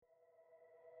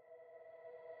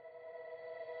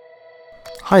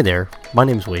Hi there, my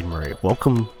name is Wade Murray.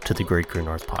 Welcome to the Great Green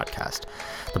North Podcast,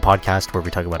 the podcast where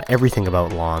we talk about everything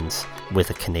about lawns with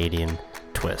a Canadian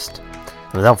twist.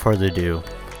 And without further ado,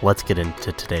 let's get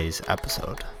into today's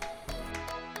episode.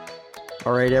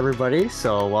 All right, everybody.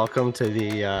 So welcome to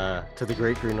the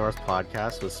Great Green North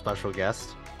Podcast with special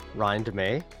guest Ryan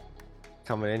DeMay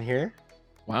coming in here.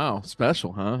 Wow,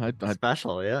 special, huh?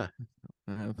 Special, yeah.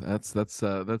 That's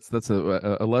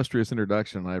a illustrious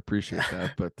introduction. I appreciate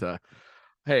that. But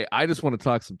hey, I just want to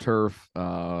talk some turf.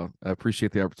 I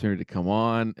appreciate the opportunity to come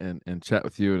on and chat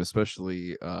with you, and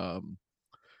especially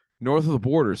north of the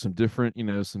border, some different,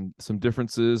 some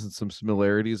differences and some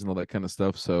similarities and all that kind of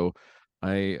stuff. So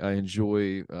I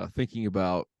enjoy thinking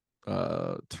about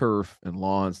turf and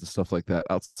lawns and stuff like that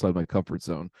outside my comfort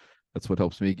zone. That's what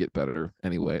helps me get better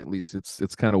anyway. At least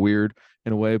it's kind of weird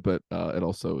in a way, but it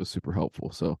also is super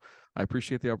helpful. So I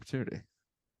appreciate the opportunity.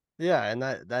 Yeah, and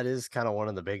that is kind of one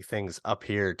of the big things up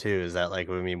here too, is that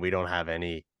we don't have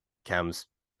any chems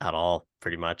at all,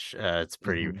 pretty much. It's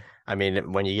pretty, Mm-hmm. I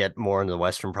mean, when you get more into the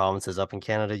western provinces up in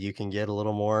Canada, you can get a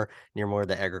little more near more of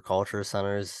the agriculture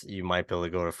centers. You might be able to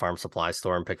go to a farm supply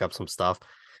store and pick up some stuff.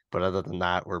 But other than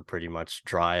that, we're pretty much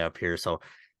dry up here. So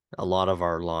a lot of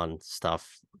our lawn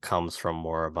stuff comes from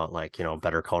more about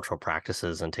better cultural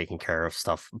practices and taking care of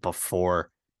stuff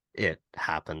before it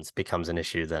happens becomes an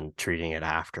issue than treating it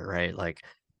after, right?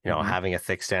 Mm-hmm. Having a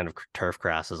thick stand of turf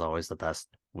grass is always the best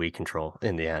weed control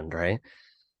in the end, right?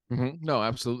 Mm-hmm. No,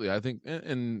 absolutely. I think,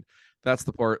 and that's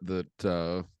the part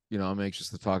that I'm anxious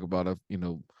to talk about. I've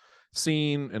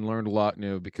seen and learned a lot,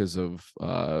 because of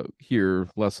here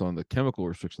less on the chemical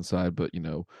restriction side, but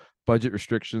budget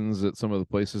restrictions at some of the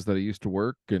places that I used to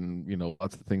work, and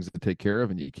lots of things to take care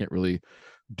of, and you can't really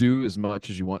do as much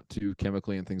as you want to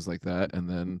chemically and things like that. And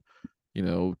then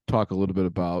talk a little bit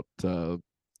about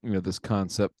this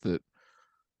concept that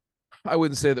I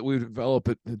wouldn't say that we've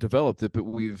developed it, but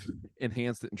we've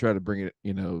enhanced it and tried to bring it,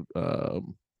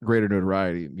 greater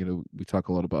notoriety. We talk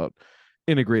a lot about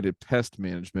integrated pest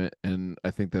management, and I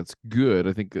think that's good.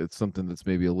 I think it's something that's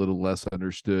maybe a little less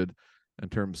understood in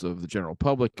terms of the general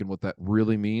public and what that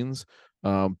really means.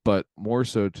 But more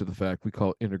so to the fact we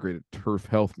call it integrated turf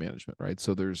health management, right?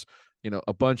 So there's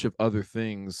a bunch of other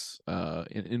things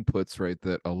in inputs, right,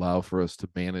 that allow for us to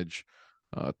manage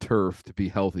turf to be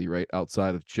healthy, right,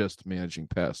 outside of just managing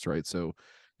pests, right? So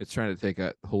it's trying to take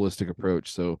a holistic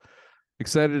approach. So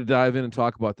excited to dive in and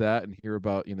talk about that and hear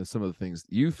about some of the things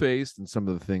that you faced and some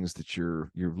of the things that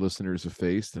your listeners have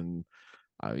faced. And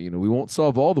we won't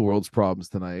solve all the world's problems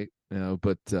tonight,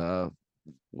 but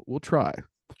we'll try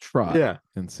Yeah.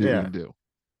 and see what we Yeah. can do.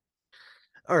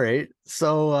 All right.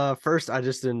 So first, I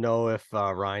just didn't know if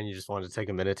Ryan, you just wanted to take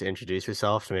a minute to introduce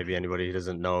yourself to maybe anybody who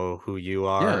doesn't know who you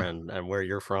are Yeah. and where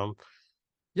you're from.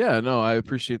 Yeah, no, I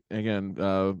appreciate again,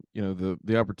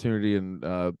 the opportunity, and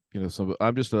so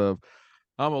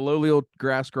I'm a lowly old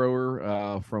grass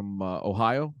grower from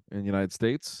Ohio in the United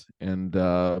States, and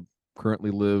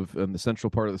currently live in the central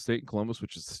part of the state in Columbus,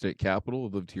 which is the state capital.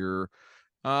 I've lived here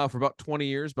for about 20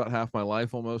 years, about half my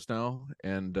life almost now,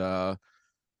 and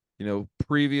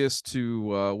previous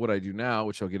to what I do now,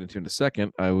 which I'll get into in a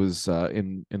second, I was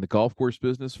in the golf course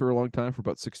business for a long time, for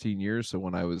about 16 years. So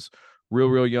when I was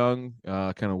real young,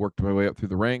 kind of worked my way up through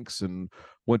the ranks and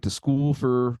went to school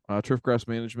for turf grass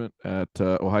management at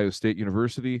Ohio State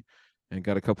University, and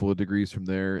got a couple of degrees from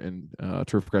there in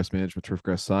turf grass management, turf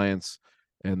grass science,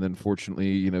 and then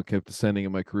fortunately, kept ascending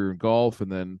in my career in golf.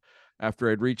 And then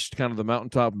after I'd reached kind of the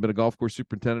mountaintop and been a golf course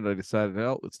superintendent, I decided,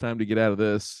 well, it's time to get out of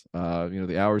this.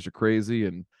 The hours are crazy,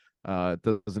 and it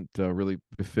doesn't really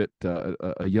befit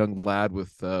a young lad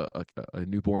with a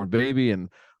newborn baby and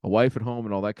a wife at home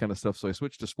and all that kind of stuff. So I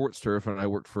switched to sports turf, and I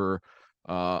worked for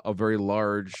a very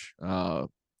large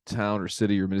town or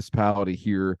city or municipality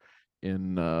here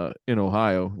in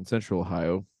Ohio, in central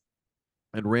Ohio,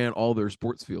 and ran all their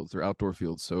sports fields, their outdoor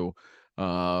fields. So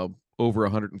over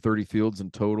 130 fields in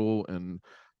total, and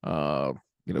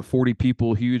 40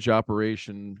 people, huge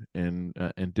operation, and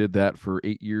did that for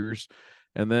 8 years.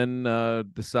 And then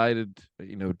decided,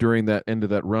 during that end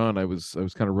of that run, I was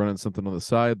kind of running something on the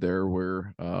side there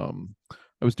where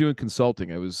I was doing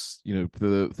consulting. I was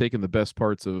taking the best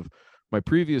parts of my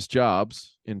previous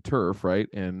jobs in turf, right,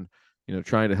 and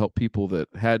trying to help people that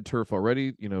had turf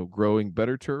already, growing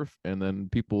better turf, and then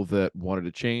people that wanted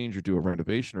to change or do a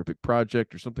renovation or a big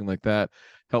project or something like that,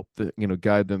 help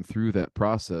guide them through that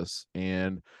process.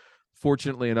 And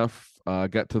fortunately enough,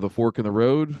 got to the fork in the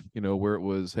road, where it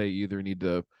was, hey, you either need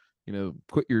to,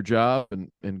 quit your job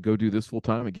and go do this full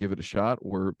time and give it a shot,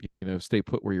 or, stay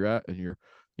put where you're at and your,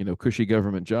 cushy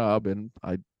government job. And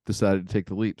I decided to take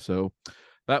the leap. So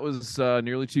that was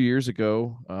nearly 2 years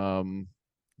ago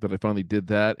that I finally did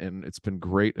that, and it's been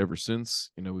great ever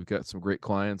since. We've got some great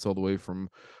clients all the way from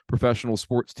professional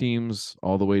sports teams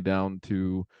all the way down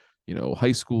to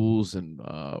high schools and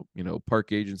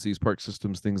park agencies, park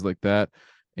systems, things like that,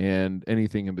 and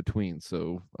anything in between.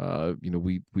 So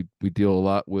we deal a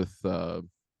lot with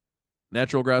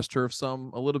natural grass turf,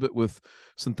 some a little bit with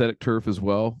synthetic turf as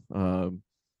well. Our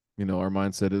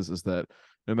mindset is that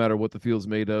no matter what the field's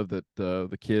made of, that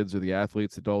the kids or the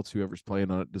athletes, adults, whoever's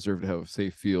playing on it, deserve to have a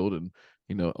safe field. And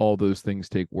all those things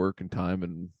take work and time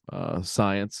and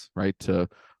science, right, to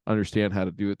understand how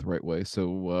to do it the right way.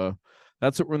 So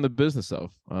that's what we're in the business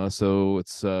of. So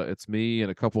it's me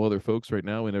and a couple other folks right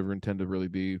now. We never intend to really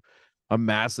be a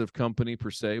massive company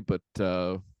per se, but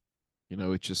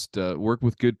it's just work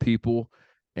with good people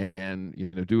and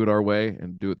do it our way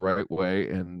and do it the right way,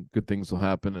 and good things will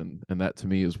happen. And that to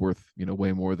me is worth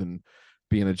way more than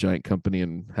being a giant company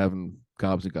and having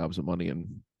gobs and gobs of money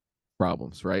and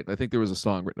problems, right? I think there was a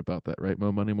song written about that, right?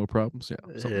 More money, more problems.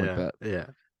 Yeah, something like Yeah, that. yeah.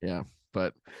 Yeah.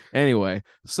 But anyway,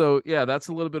 so yeah, that's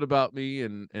a little bit about me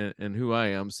and who I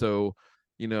am. So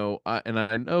I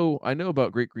know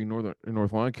about Great Green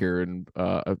North Lawn Care, and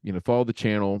follow the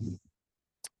channel,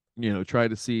 try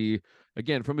to see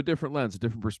again from a different lens, a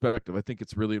different perspective. I think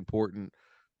it's really important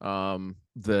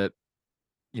that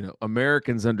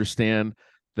Americans understand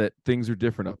that things are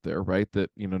different up there, right? That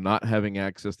not having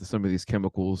access to some of these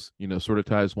chemicals sort of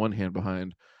ties one hand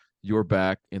behind your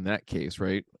back in that case,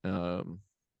 right?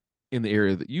 In the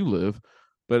area that you live.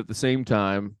 But at the same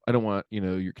time, I don't want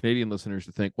your Canadian listeners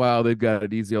to think, wow, they've got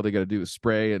it easy, all they got to do is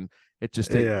spray and it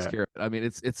just takes Yeah. care of it. I mean,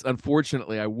 it's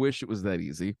unfortunately, I wish it was that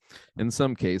easy in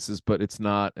some cases, but it's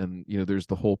not. And there's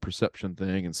the whole perception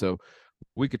thing. And so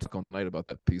we could talk all night about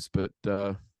that piece. But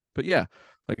yeah,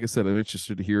 like I said, I'm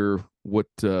interested to hear what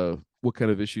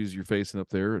kind of issues you're facing up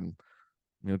there, and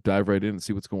dive right in and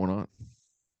see what's going on.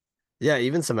 Yeah,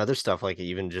 even some other stuff, like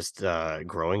even just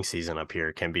growing season up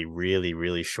here can be really,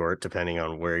 really short depending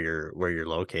on where you're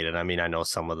located. I mean, I know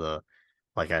some of the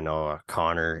like I know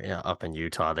Connor, yeah, up in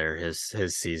Utah there, his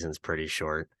season's pretty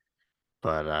short.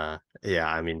 But yeah,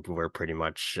 I mean, we're pretty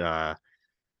much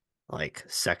like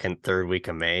second, third week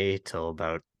of May till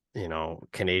about,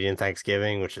 Canadian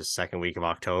Thanksgiving, which is second week of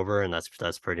October, and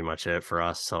that's pretty much it for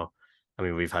us. So I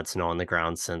mean, we've had snow on the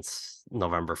ground since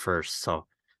November 1st, so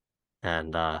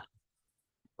and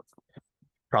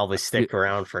probably Yeah. stick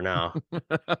around for now.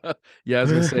 Yeah, I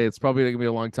was gonna say it's probably gonna be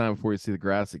a long time before you see the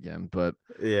grass again, but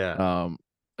Yeah.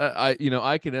 I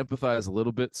can empathize a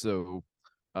little bit. So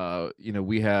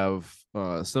we have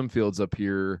some fields up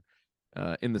here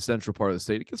in the central part of the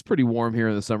state. It gets pretty warm here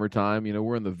in the summertime.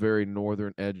 We're in the very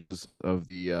northern edges of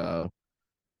the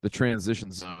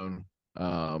transition zone,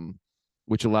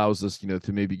 which allows us,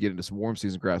 to maybe get into some warm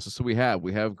season grasses. So we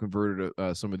have converted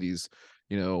some of these,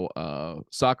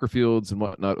 soccer fields and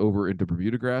whatnot over into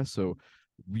Bermuda grass. So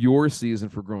your season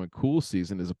for growing cool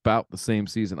season is about the same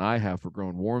season I have for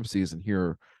growing warm season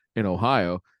here in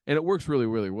Ohio. And it works really,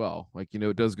 really well. Like,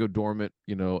 it does go dormant,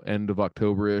 end of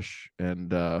October-ish,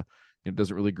 and it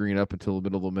doesn't really green up until the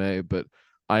middle of May. But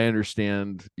I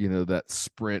understand, that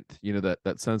sprint,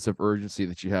 that sense of urgency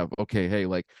that you have. Okay, hey,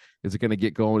 like, is it going to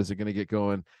get going? Is it going to get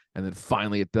going? And then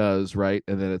finally it does, right?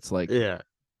 And then it's like Yeah.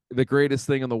 the greatest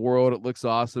thing in the world. It looks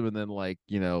awesome, and then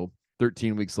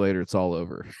 13 weeks later, it's all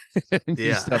over, and you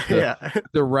just Yeah. have to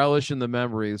Yeah. relish in the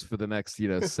memories for the next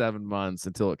 7 months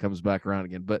until it comes back around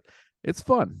again. But it's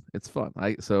fun. It's fun.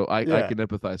 I Yeah. can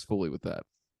empathize fully with that.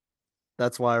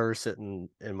 That's why we're sitting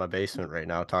in my basement right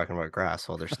now talking about grass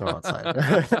while there's snow outside.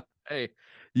 Hey,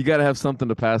 you got to have something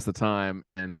to pass the time,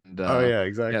 and Oh, yeah, yeah.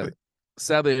 exactly.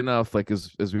 Sadly enough, like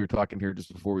as we were talking here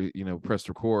just before we pressed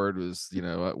record, was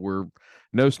we're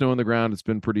no snow on the ground. It's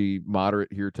been pretty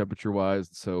moderate here temperature wise,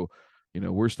 so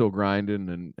we're still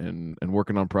grinding and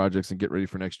working on projects and get ready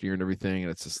for next year and everything.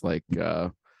 And it's just like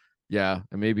yeah,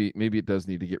 and maybe it does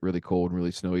need to get really cold and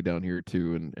really snowy down here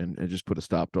too, and just put a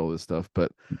stop to all this stuff.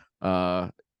 But uh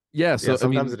yeah, Yeah, so I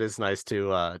sometimes mean, it is nice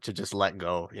to just let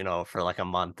go, for like a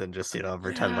month and just,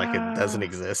 pretend like it doesn't yeah,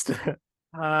 exist. And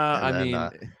I then mean,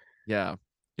 yeah,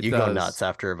 it you go does. nuts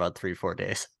after about 3, 4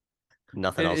 days.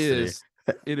 Nothing It else to do. is.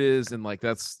 It is. And like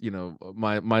that's,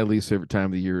 my least favorite time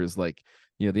of the year is like,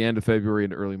 the end of February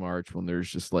and early March, when there's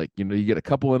just like, you get a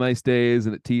couple of nice days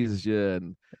and it teases you,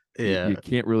 and you Yeah.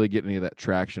 can't really get any of that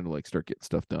traction to like start getting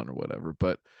stuff done or whatever.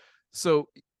 But so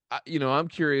I'm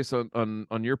curious on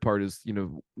your part is,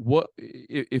 what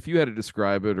if you had to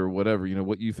describe it or whatever,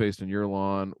 what you faced on your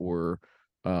lawn, or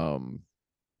um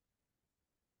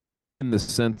in the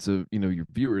sense of, your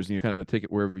viewers, kind of take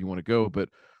it wherever you want to go. But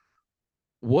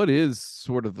what is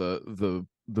sort of the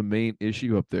main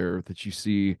issue up there that you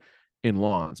see in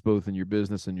lawns, both in your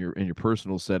business and your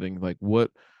personal setting? Like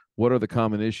what are the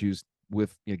common issues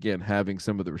with, again, having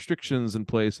some of the restrictions in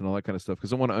place and all that kind of stuff?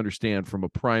 Because I want to understand from a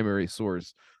primary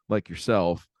source like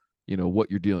yourself,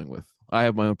 what you're dealing with. I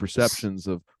have my own perceptions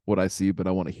of what I see, but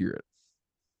I want to hear it.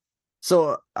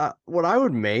 So, what I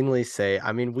would mainly say,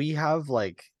 I mean, we have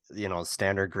like,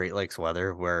 standard Great Lakes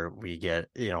weather where we get,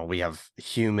 we have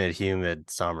humid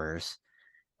summers.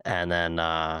 And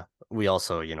then we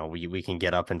also, we can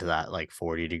get up into that like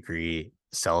 40-degree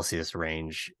Celsius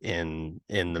range in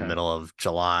the Okay. middle of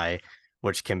July,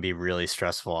 which can be really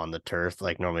stressful on the turf.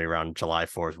 Like normally around July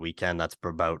 4th weekend, that's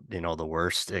about, the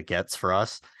worst it gets for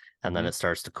us. And then Mm-hmm. it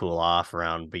starts to cool off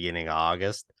around beginning of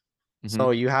August. Mm-hmm.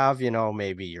 So you have,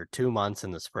 maybe your 2 months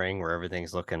in the spring where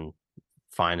everything's looking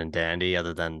fine and dandy,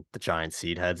 other than the giant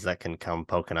seed heads that can come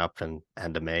poking up in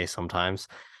end of May sometimes.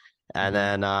 And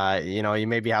Mm-hmm. then you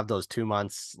maybe have those 2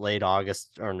 months, late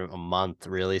August or a month,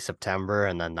 really September,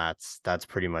 and then that's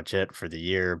pretty much it for the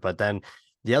year. But then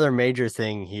the other major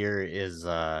thing here is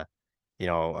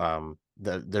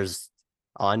there's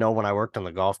I know when I worked on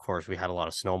the golf course, we had a lot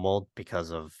of snow mold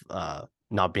because of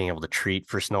not being able to treat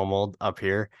for snow mold up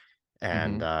here.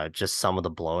 Mm-hmm. And just some of the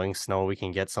blowing snow we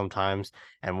can get sometimes.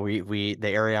 And the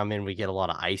area I'm in, we get a lot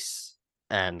of ice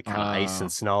and kind of ice Uh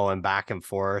and snow and back and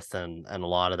forth and a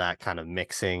lot of that kind of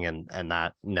mixing and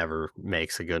that never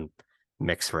makes a good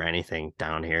mix for anything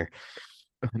down here.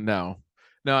 no.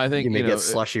 No, I think, You may get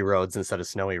slushy roads instead of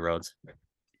snowy roads.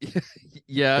 yeah,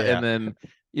 Yeah. and then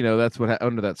that's what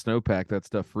under that snowpack, that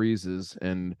stuff freezes,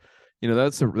 and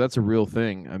that's a real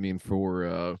thing. I mean,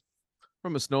 for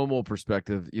from a snowmobile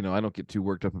perspective, I don't get too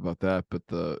worked up about that, but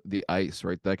the ice,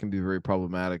 right, that can be very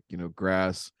problematic.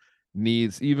 Grass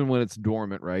needs, even when it's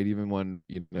dormant, right, even when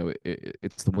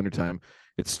it's the wintertime,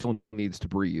 it still needs to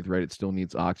breathe, right, it still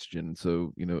needs oxygen.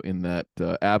 So in that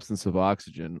absence of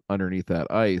oxygen underneath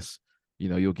that ice,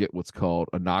 you'll get what's called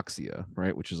anoxia,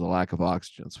 right, which is a lack of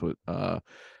oxygen. So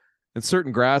and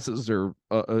certain grasses are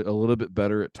a little bit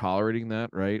better at tolerating that,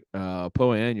 right?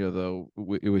 Poa though,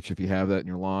 which if you have that in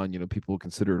your lawn, people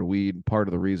consider it a weed. And part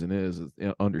of the reason is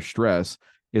under stress,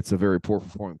 it's a very poor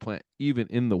performing plant, even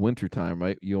in the wintertime,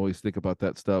 right? You always think about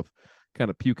that stuff kind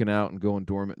of puking out and going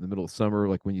dormant in the middle of summer,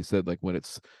 like when you said, like when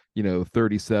it's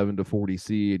 37 to 40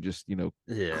 C and just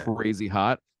Yeah. crazy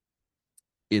hot.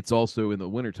 It's also in the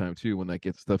wintertime too when that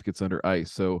gets under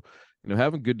ice. So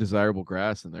having good desirable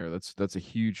grass in there, that's a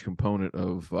huge component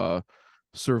of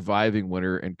surviving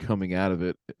winter and coming out of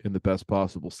it in the best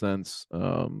possible sense.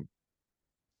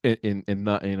 In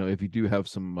not, if you do have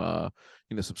some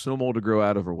some snow mold to grow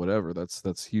out of or whatever,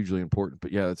 that's hugely important.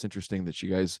 But yeah, it's interesting that you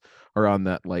guys are on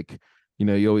that, like,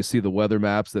 you always see the weather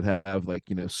maps that have, like,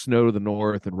 snow to the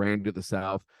north and rain to the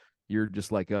south. You're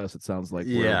just like us, it sounds like,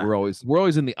 where Yeah. we're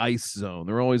always in the ice zone.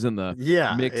 They're always in the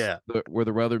Yeah. mix Yeah. where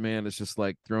the weatherman is just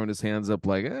like throwing his hands up,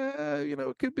 like,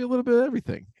 it could be a little bit of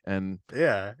everything. And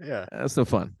Yeah. Yeah. that's no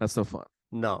fun. That's no fun.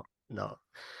 No, no.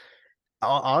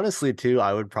 Honestly, too,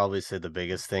 I would probably say the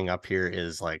biggest thing up here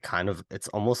is like kind of it's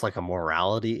almost like a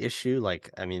morality issue. Like,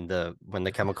 I mean, the when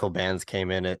the chemical bans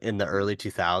came in the early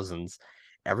 2000s,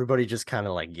 everybody just kind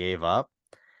of like gave up.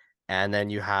 And then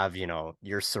you have,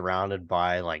 you're surrounded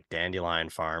by like dandelion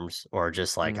farms or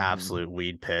just like Mm-hmm. absolute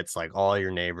weed pits, like all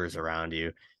your neighbors around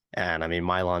you. And I mean,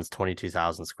 my lawn's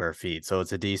 22,000 square feet, so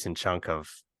it's a decent chunk of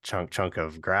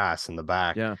grass in the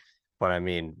back. Yeah. But I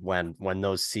mean, when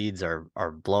those seeds are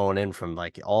blown in from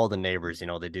like all the neighbors,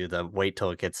 they do the wait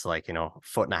till it gets like, a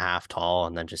foot and a half tall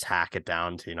and then just hack it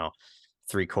down to,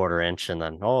 3/4 inch and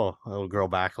then it'll grow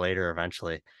back later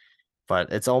eventually.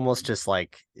 But it's almost just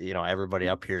like, everybody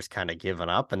up here is kind of giving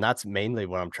up. And that's mainly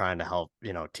what I'm trying to help,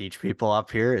 teach people up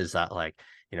here is that like,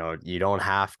 you don't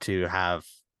have to have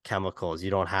chemicals. You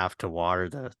don't have to water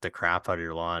the crap out of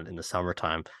your lawn in the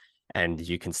summertime. And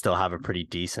you can still have a pretty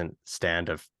decent stand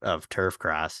of turf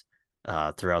grass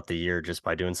throughout the year just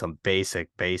by doing some basic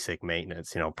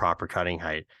maintenance, proper cutting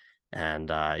height and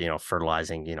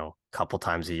fertilizing, a couple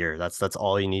times a year. That's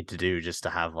all you need to do just to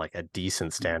have like a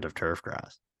decent stand of turf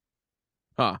grass.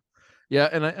 Huh. Yeah,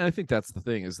 and I think that's the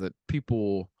thing, is that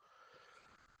people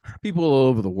all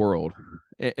over the world,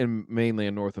 and mainly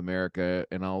in North America,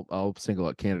 and I'll single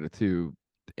out Canada too,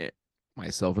 eh,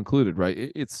 myself included,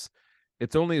 right? It's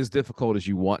only as difficult as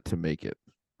you want to make it,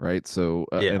 right? So,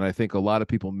 Yeah. and I think a lot of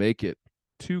people make it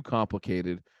too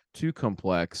complicated, too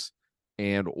complex,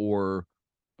 and or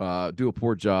do a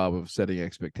poor job of setting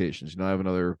expectations. I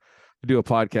do a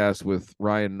podcast with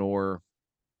Ryan Knorr,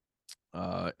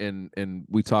 and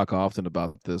we talk often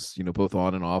about this, both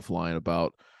on and offline,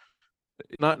 about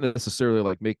not necessarily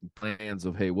like making plans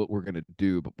of, hey, what we're going to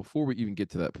do, but before we even get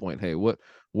to that point, hey, what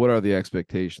are the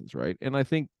expectations, right? And I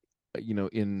think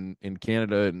in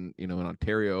Canada and in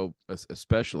Ontario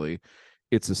especially,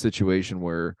 it's a situation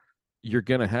where you're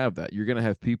going to have that. You're going to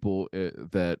have people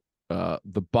that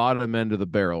the bottom end of the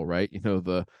barrel, right?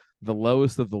 The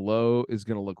lowest of the low is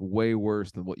going to look way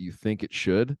worse than what you think it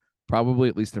should, probably,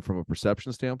 at least from a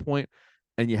perception standpoint,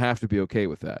 and you have to be okay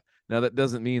with that. Now, that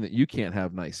doesn't mean that you can't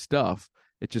have nice stuff.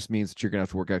 It just means that you're gonna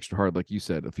have to work extra hard, like you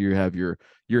said. If you have your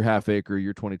half acre,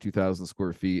 your 22,000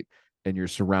 square feet, and you're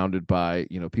surrounded by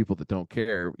people that don't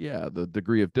care, yeah, the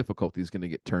degree of difficulty is going to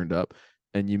get turned up,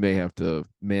 and you may have to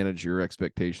manage your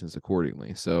expectations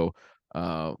accordingly. So,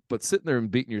 but sitting there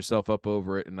and beating yourself up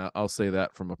over it, and I'll say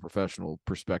that from a professional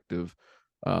perspective,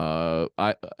 and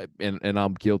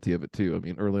I'm guilty of it too. I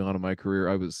mean, early on in my career,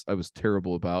 I was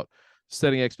terrible about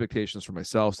setting expectations for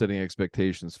myself, setting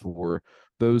expectations for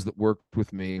those that worked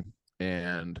with me,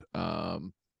 and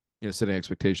setting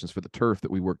expectations for the turf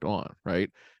that we worked on, right?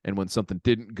 And when something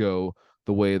didn't go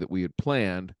the way that we had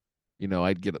planned,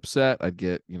 I'd get upset, I'd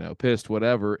get pissed,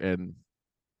 whatever, and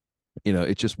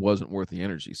it just wasn't worth the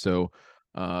energy. So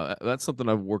that's something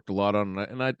I've worked a lot on,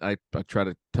 and I try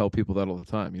to tell people that all the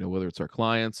time. Whether it's our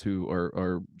clients who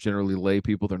are generally lay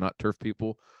people, they're not turf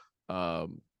people.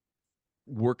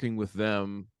 Working with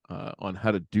them on how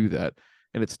to do that,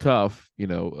 and it's tough,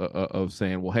 of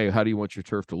saying, well, hey, how do you want your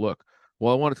turf to look?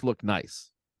 Well, I want it to look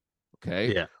nice.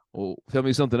 Okay. Yeah. Well, tell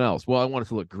me something else. Well, I want it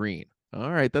to look green.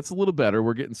 All right, that's a little better.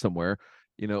 We're getting somewhere,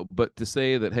 but to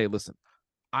say that, hey, listen,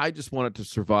 I just want it to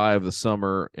survive the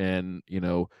summer and,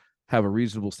 have a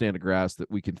reasonable stand of grass that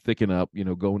we can thicken up,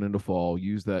 going into fall,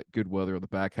 use that good weather on the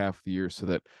back half of the year so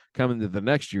that coming to the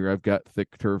next year, I've got thick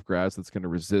turf grass that's going to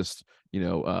resist,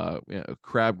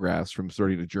 crabgrass from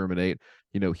starting to germinate,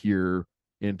 here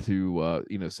into,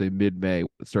 say mid-May,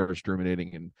 it starts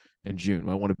germinating in June.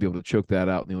 I want to be able to choke that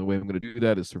out. And the only way I'm going to do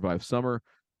that is survive summer,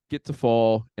 get to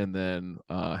fall, and then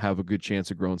have a good chance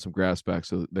of growing some grass back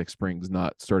so that next spring's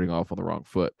not starting off on the wrong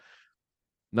foot.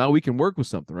 Now we can work with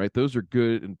something, right? Those are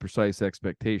good and precise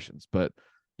expectations, but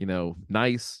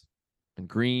nice and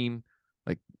green,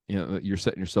 like you're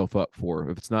setting yourself up for,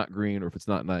 if it's not green or if it's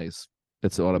not nice,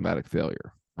 it's an automatic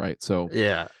failure, right? So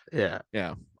Yeah. Yeah.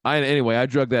 yeah. I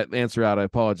drug that answer out. I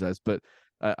apologize, but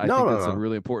I No, think no, that's a no.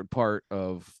 really important part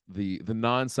of the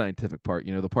non-scientific part.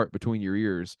 The part between your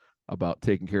ears about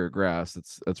taking care of grass.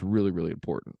 That's really really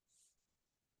important.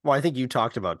 Well, I think you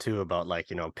talked about too about like,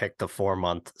 pick the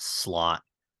 4-month slot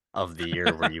of the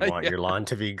year where you want Yeah, your lawn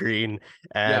to be green.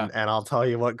 yeah. And I'll tell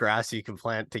you what grass you can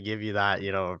plant to give you that,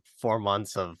 4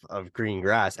 months of green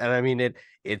grass. And I mean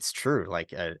it's true.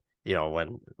 Like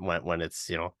when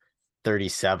it's,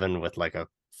 37 with like a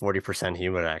 40%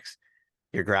 humidex,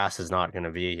 your grass is not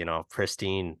gonna be,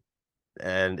 pristine.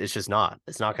 And it's just not.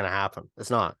 It's not gonna happen. It's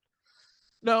not.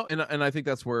 No, and I think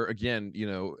that's where again,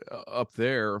 up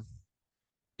there,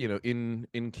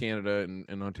 in Canada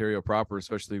and Ontario proper,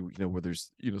 especially where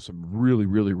there's some really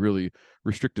really really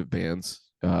restrictive bans.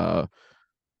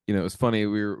 It's funny.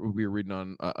 We were reading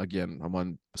on again. I'm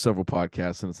on several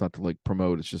podcasts, and it's not to like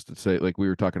promote. It's just to say like we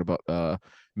were talking about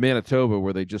Manitoba,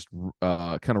 where they just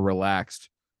kind of relaxed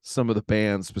some of the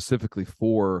bans specifically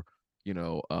for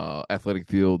athletic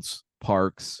fields,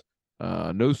 parks,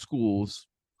 no schools,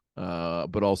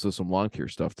 but also some lawn care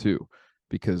stuff too,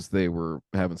 because they were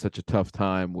having such a tough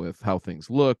time with how things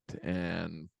looked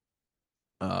and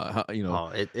how,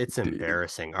 Oh, it's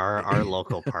embarrassing. Our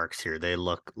local parks here, they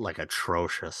look like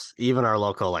atrocious. Even our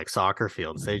local like soccer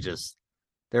fields,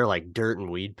 they're like dirt and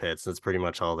weed pits. That's pretty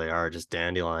much all they are, just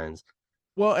dandelions.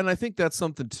 well, and I think that's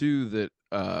something too that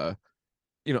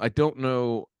I don't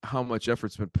know how much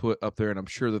effort's been put up there, and I'm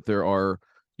sure that there are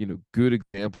good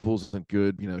examples and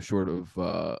good sort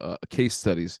of case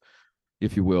studies,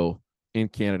 if you will, in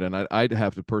Canada. And I'd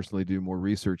have to personally do more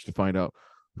research to find out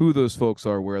who those folks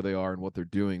are, where they are, and what they're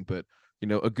doing. But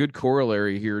a good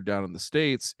corollary here down in the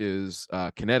states is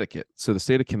Connecticut. So the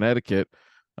state of Connecticut,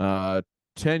 uh,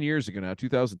 10 years ago now,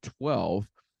 2012,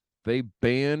 they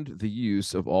banned the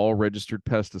use of all registered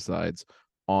pesticides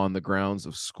on the grounds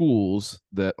of schools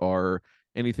that are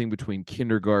anything between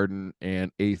kindergarten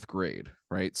and eighth grade,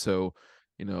 right? So,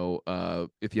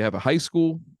 if you have a high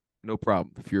school, no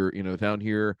problem. If you're, down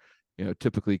here,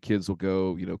 typically kids will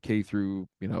go, K through,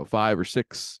 5 or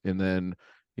 6, and then,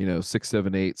 6,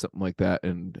 7, 8, something like that,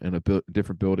 and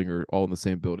different building or all in the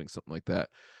same building, something like that.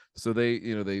 So they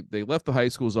left the high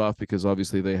schools off because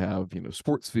obviously they have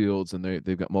sports fields and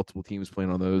they've got multiple teams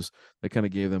playing on those. They kind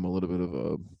of gave them a little bit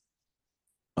of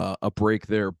a break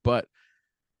there, but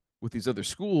with these other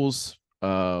schools,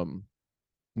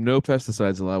 no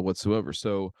pesticides allowed whatsoever.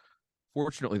 So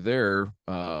fortunately there,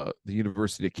 the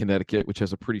University of Connecticut, which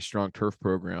has a pretty strong turf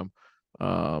program,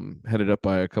 headed up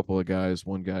by a couple of guys.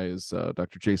 One guy is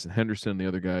Dr. Jason Henderson. The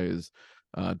other guy is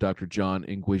Dr. John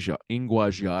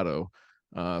Inguagiato.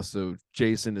 So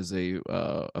Jason is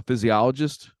a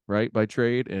physiologist, right, by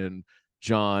trade, and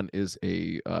John is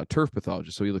a turf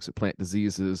pathologist. So he looks at plant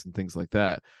diseases and things like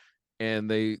that. And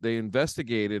they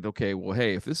investigated, okay, well,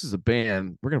 hey, if this is a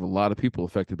ban, we're gonna have a lot of people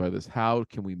affected by this. How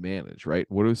can we manage, right?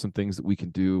 What are some things that we can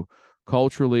do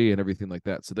culturally and everything like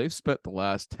that? So they've spent the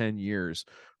last 10 years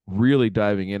really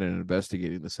diving in and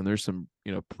investigating this. And there's some,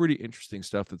 pretty interesting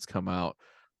stuff that's come out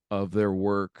of their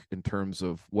work in terms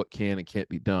of what can and can't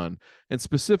be done. And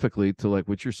specifically to like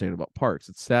what you're saying about parks.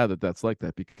 It's sad that that's like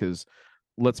that because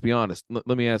let's be honest.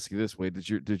 Let me ask you this way: did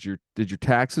your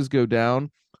taxes go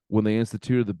down when they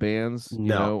instituted the bans?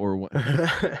 No. Or what?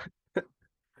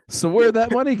 So where'd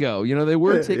that money go? They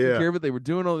were taking Yeah. care of it. They were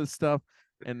doing all this stuff,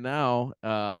 and now,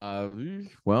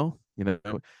 well,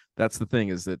 that's the thing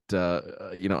is that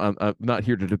I'm not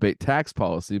here to debate tax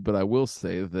policy, but I will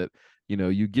say that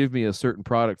you give me a certain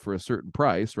product for a certain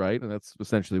price, right? And that's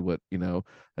essentially what a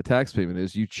tax payment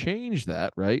is. You change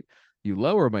that, right? You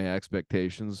lower my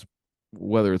expectations,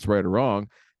 whether it's right or wrong,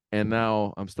 and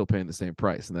now I'm still paying the same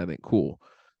price, and that ain't cool.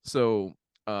 So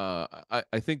I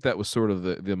think that was sort of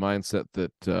the mindset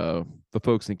that the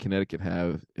folks in Connecticut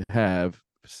have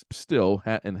still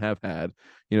and have had,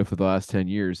 for the last 10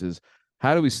 years is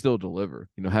how do we still deliver?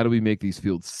 How do we make these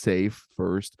fields safe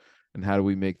first? And how do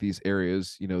we make these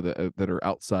areas, that are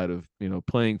outside of,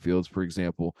 playing fields, for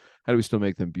example, how do we still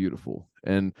make them beautiful?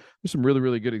 And there's some really,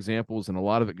 really good examples. And a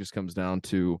lot of it just comes down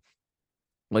to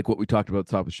like what we talked about at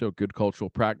the top of the show, good cultural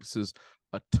practices,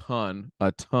 a ton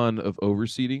of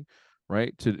overseeding,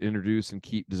 right, to introduce and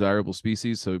keep desirable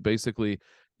species. So basically,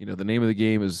 the name of the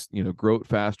game is, grow it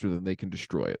faster than they can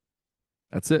destroy it.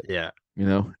 That's it. Yeah.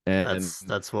 And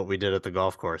That's what we did at the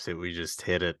golf course. We just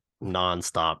hit it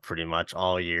nonstop pretty much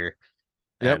all year,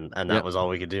 yep, and that yep, was all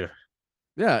we could do.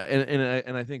 yeah,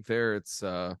 and I think there it's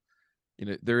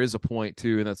there is a point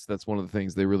too, and that's one of the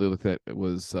things they really looked at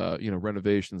was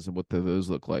renovations and what those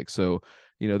look like. So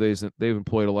they've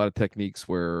employed a lot of techniques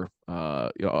where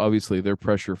obviously their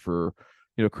pressure for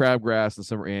crabgrass and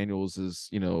summer annuals is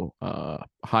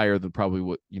higher than probably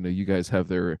what you guys have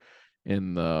there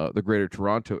in the greater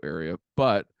Toronto area,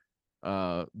 but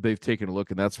they've taken a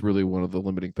look, and that's really one of the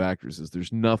limiting factors is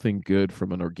there's nothing good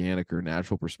from an organic or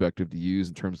natural perspective to use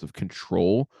in terms of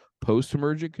control,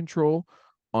 post-emergent control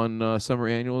on summer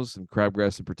annuals and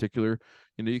crabgrass in particular.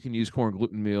 You can use corn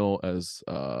gluten meal as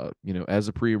as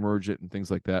a pre-emergent and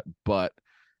things like that, but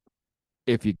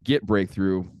if you get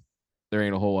breakthrough, there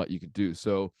ain't a whole lot you can do.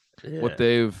 So what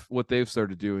Yeah. they've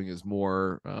started doing is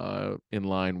more in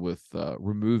line with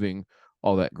removing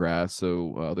all that grass.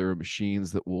 So there are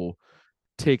machines that will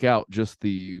take out just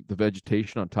the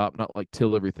vegetation on top, not like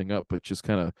till everything up, but just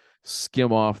kind of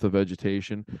skim off the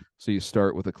vegetation. So you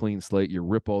start with a clean slate, you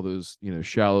rip all those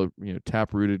shallow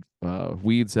tap rooted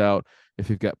weeds out. If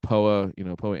you've got poa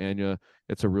annua,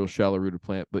 it's a real shallow rooted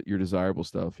plant, but your desirable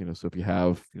stuff, so if you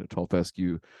have tall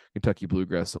fescue, Kentucky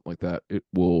bluegrass, something like that, it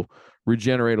will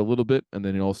regenerate a little bit, and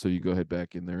then also you go ahead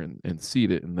back in there and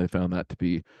seed it. And they found that to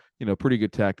be pretty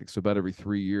good tactics. So about every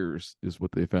 3 years is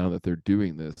what they found that they're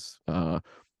doing this.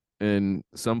 In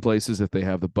some places, if they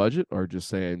have the budget, are just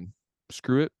saying,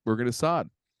 "Screw it, we're going to sod."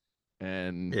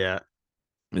 And Yeah.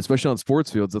 especially on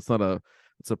sports fields, it's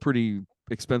a pretty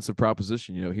expensive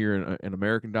proposition. Here in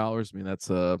American dollars, I mean that's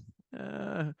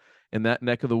in that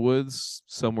neck of the woods,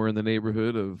 somewhere in the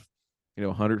neighborhood of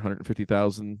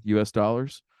 150,000 US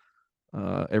dollars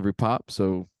every pop.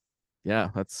 So yeah,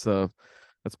 that's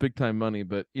big time money.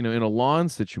 But in a lawn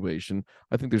situation,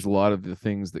 I think there's a lot of the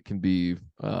things that can be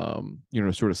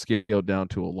sort of scaled down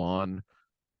to a lawn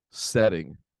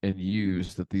setting and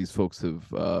used that these folks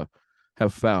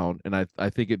have found. And I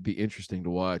think it'd be interesting to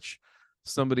watch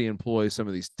somebody employ some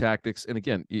of these tactics. And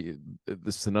again,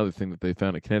 this is another thing that they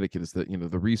found in Connecticut is that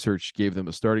the research gave them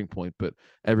a starting point, but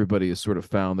everybody has sort of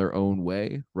found their own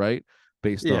way, right,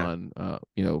 based Yeah. on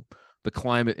the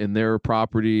climate in their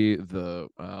property, the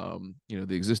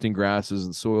existing grasses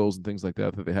and soils and things like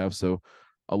that they have. So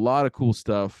a lot of cool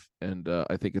stuff, and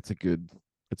I think it's a good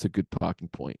talking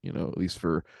point, at least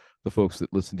for the folks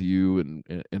that listen to you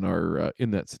and are in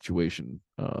that situation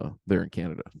there in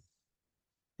Canada.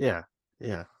 Yeah.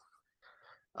 Yeah.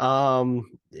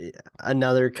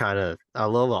 Another kind of a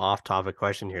little off topic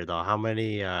question here though. How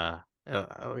many I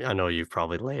know you've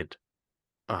probably laid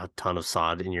a ton of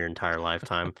sod in your entire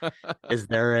lifetime. Is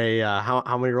there a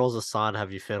how many rolls of sod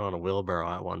have you fit on a wheelbarrow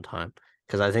at one time?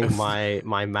 because I think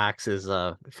my max is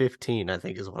 15. I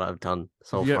think is what I've done If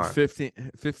so you got far.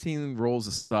 15 rolls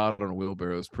of sod on a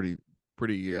wheelbarrow, is pretty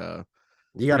pretty You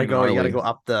gotta gnarly. go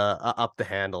up the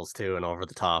handles too and over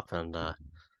the top and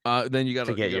Then to you get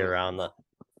you gotta around the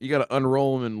you gotta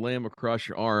unroll them and lay them across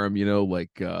your arm,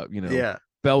 like yeah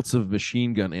belts of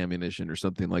machine gun ammunition or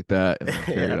something like that, and then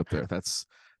carry it yeah up there. That's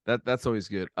always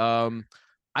good.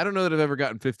 I don't know that I've ever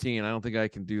gotten 15. I don't think I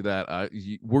can do that.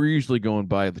 We're usually going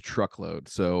by the truckload,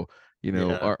 so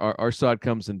yeah our sod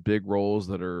comes in big rolls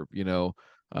that are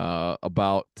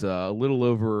about a little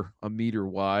over a meter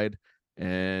wide,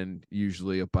 and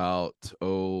usually about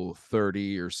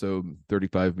 30 or so,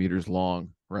 35 meters long,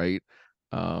 right?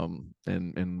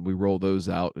 And we roll those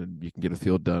out, and you can get a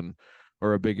field done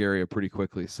or a big area pretty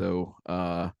quickly. So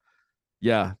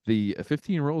yeah, the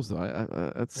 15 rolls though,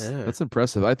 yeah. that's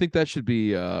impressive. I think that should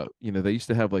be they used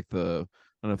to have like I don't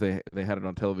know if they had it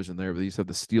on television there, but they used to have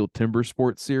the Steel Timber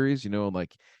Sports series, on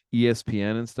like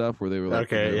ESPN and stuff, where they were like,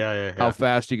 Okay, yeah how yeah.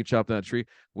 fast you could chop down a tree.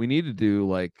 We need to do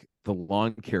like the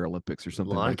lawn care Olympics or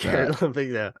something Lawn like care that. Olympic,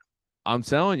 yeah. I'm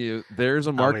telling you, there's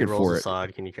a How many market rolls for of it.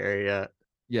 sod can you carry? Yeah.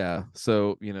 Yeah.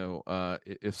 So,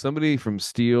 if somebody from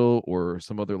Steel or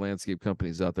some other landscape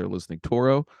companies out there listening,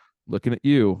 Toro, looking at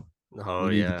you, Oh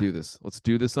we need to yeah. do this. Let's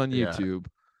do this on Yeah. YouTube.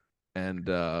 And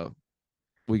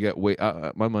we got Wade.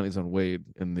 My money's on Wade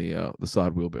in the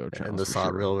sod wheelbarrow And challenge the for sod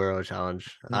sure. wheelbarrow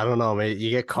challenge. Yeah. I don't know, maybe you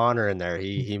get Connor in there.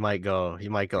 He might go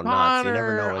nuts. You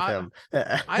never know Connor, with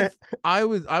him. I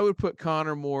I would put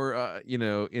Connor more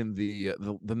in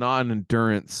the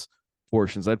non-endurance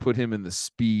portions. I'd put him in the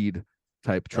speed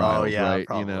type Oh trials, yeah, right?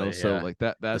 probably. So Yeah. like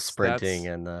The sprinting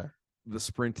that's and the the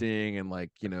sprinting, and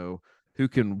like who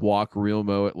can walk real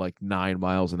mo at like 9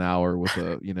 miles an hour with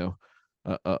a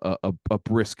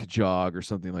brisk jog or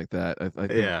something like that. I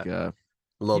think yeah, a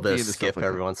little he'd bit be of into stuff skip like that.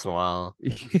 every once in a while.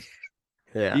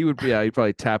 Yeah. He would, yeah, he'd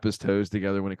probably tap his toes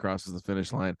together when he crosses the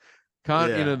finish line.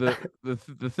 Yeah.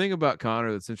 The thing about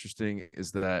Connor that's interesting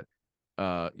is that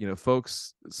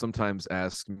folks sometimes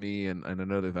ask me, and I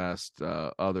know they've asked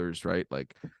others, right?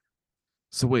 Like,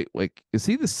 so wait, like, is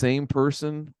he the same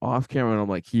person off camera? And I'm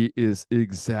like, he is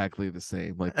exactly the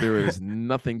same. Like, there is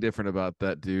nothing different about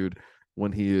that dude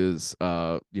when he is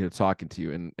talking to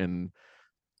you. And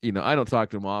I don't talk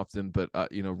to him often, but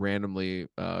randomly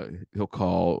he'll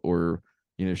call or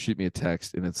shoot me a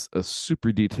text, and it's a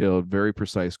super detailed, very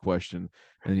precise question,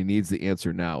 and he needs the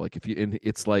answer now. Like if you, and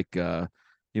it's like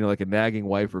like a nagging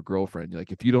wife or girlfriend.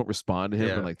 Like if you don't respond to him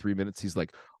in Yeah. like 3 minutes, he's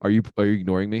like, "Are you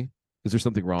ignoring me? Is there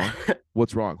something wrong?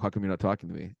 What's wrong? How come you're not talking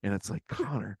to me?" And it's like,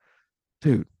 Connor,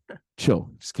 dude, chill,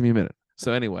 just give me a minute.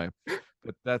 So anyway,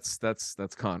 but that's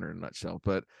Connor in a nutshell.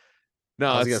 But I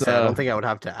no, was gonna it's say I don't think I would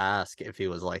have to ask if he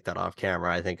was like that off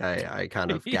camera. I think I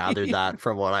kind of gathered that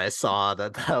from what I saw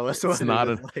that that was it's what he not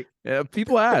was a like. yeah,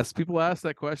 people ask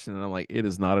that question, and I'm like, it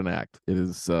is not an act. Yeah.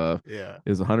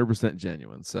 It is 100%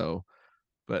 genuine. So,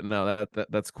 but no,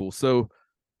 that's cool. So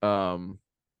um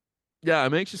yeah,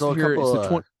 I'm anxious So to a hear. couple So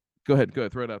 20, go ahead,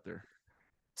 throw it out there.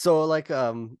 so like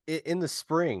in the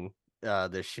spring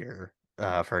this year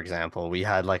for example, we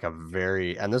had like a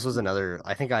very and this was another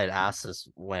I think I had asked this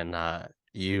when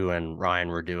you and Ryan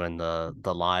were doing the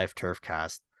live turf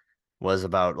cast was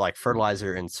about like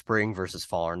fertilizer in spring versus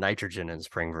fall or nitrogen in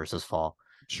spring versus fall.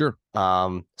 Sure.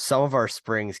 Some of our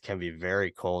springs can be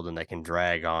very cold and they can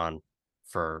drag on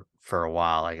for a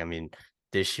while. Like I mean,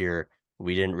 this year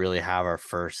we didn't really have our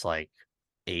first like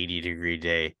 80-degree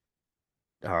day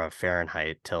or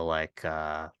Fahrenheit till like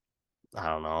I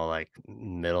don't know, like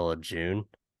middle of June.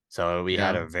 So we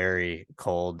had Yeah. a very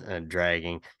cold and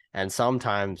dragging, and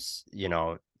sometimes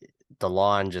the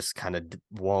lawn just kind of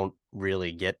won't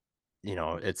really get,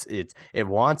 it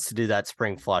wants to do that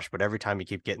spring flush, but every time you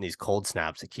keep getting these cold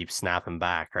snaps, it keeps snapping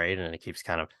back, right? And it keeps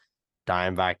kind of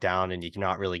dying back down, and you're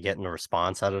not really getting the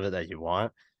response out of it that you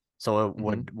want. So Hmm.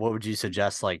 what would you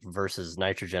suggest like versus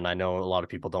nitrogen? I know a lot of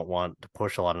people don't want to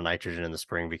push a lot of nitrogen in the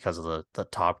spring because of the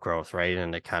top growth, right?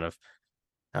 And it kind of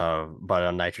but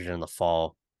on nitrogen in the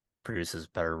fall produces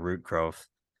better root growth.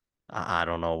 I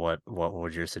don't know what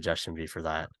would your suggestion be for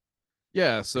that?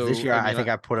 Yeah. 'Cause this So year I I mean, think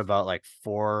I put about like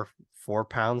 4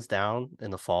 pounds down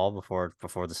in the fall before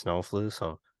the snow flew.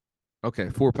 So okay,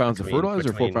 4 pounds of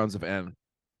fertilizer, or four between pounds of N.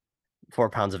 4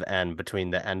 pounds of N between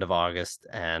the end of August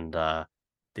and the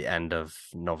end of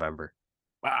November.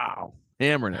 Wow,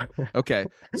 hammering it. Okay,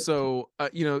 so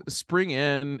spring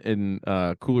in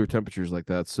cooler temperatures like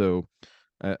that. So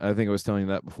I think I was telling you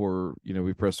that before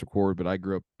we pressed record. But I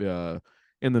grew up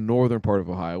in the northern part of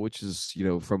Ohio, which is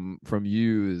from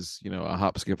you is a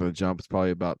hop, skip, and a jump. It's probably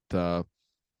about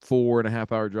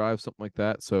 4.5 hour drive, something like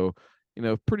that. So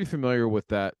pretty familiar with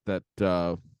that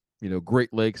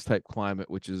Great Lakes type climate,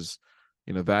 which is,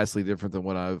 vastly different than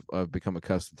what I've become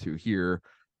accustomed to here.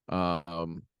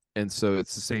 Um, and so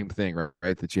it's the same thing,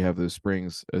 right? That you have those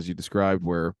springs as you described,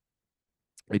 where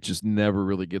it just never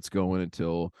really gets going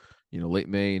until late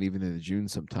May and even into June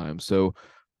sometimes. So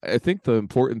I think the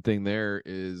important thing there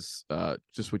is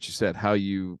just what you said, how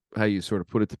you sort of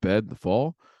put it to bed in the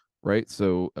fall, right?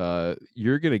 So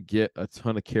you're gonna get a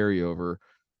ton of carryover,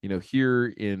 here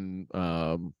in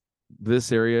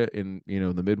this area in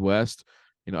the Midwest.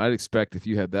 I'd expect if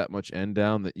you had that much end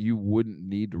down that you wouldn't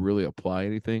need to really apply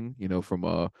anything, from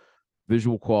a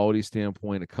visual quality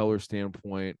standpoint, a color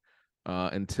standpoint,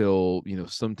 until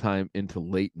sometime into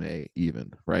late May,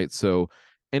 even, right? So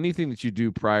anything that you do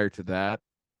prior to that,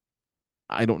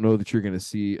 I don't know that you're going to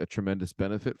see a tremendous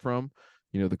benefit from.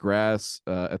 The grass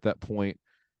at that point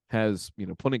has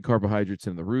plenty of carbohydrates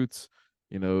in the roots,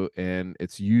 and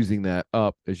it's using that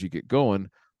up as you get going.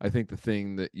 I think the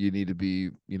thing that you need to be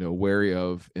wary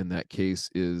of in that case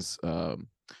is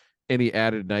any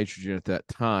added nitrogen at that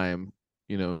time,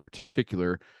 in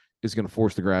particular, is going to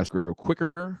force the grass to grow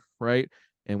quicker, right?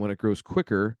 And when it grows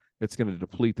quicker, it's going to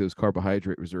deplete those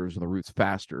carbohydrate reserves in the roots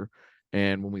faster.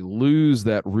 And when we lose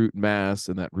that root mass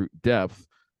and that root depth,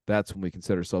 that's when we can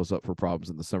set ourselves up for problems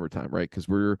in the summertime, right? Because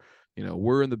we're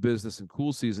in the business and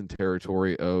cool season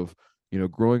territory of,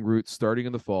 growing roots starting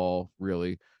in the fall,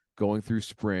 really going through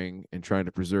spring and trying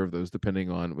to preserve those depending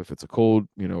on if it's a cold,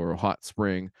 or a hot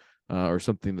spring, or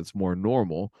something that's more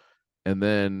normal. And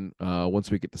then once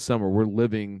we get to summer, we're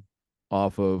living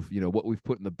off of what we've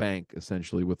put in the bank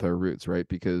essentially with our roots, right?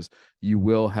 Because you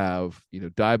will have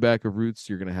dieback of roots.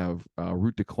 You're going to have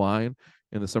root decline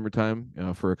in the summertime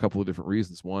for a couple of different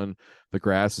reasons. One, the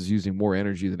grass is using more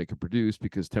energy than it can produce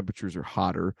because temperatures are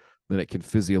hotter than it can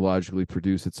physiologically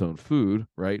produce its own food,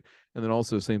 right? And then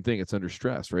also same thing, it's under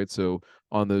stress, right? So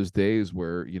on those days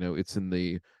where it's in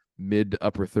the mid to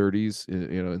upper 30s,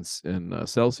 in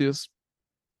Celsius,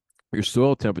 your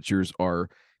soil temperatures are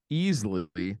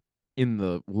easily in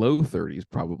the low 30s,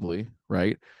 probably,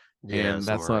 right? Yeah, And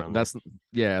somewhere around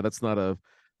there.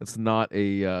 that's not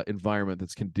a environment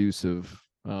that's conducive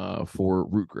for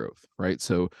root growth, right?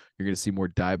 So you're going to see more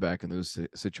dieback in those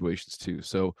situations too.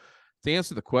 So to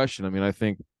answer the question, I mean, I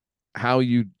think how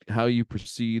you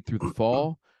proceed through the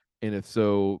fall, and if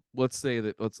so, let's say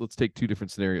that let's take two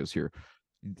different scenarios here.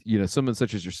 Someone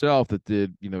such as yourself that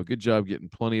did a good job getting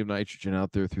plenty of nitrogen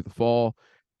out there through the fall,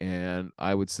 and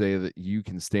I would say that you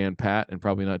can stand pat and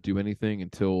probably not do anything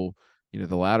until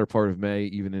the latter part of May,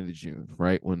 even into June,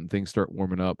 right? When things start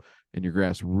warming up and your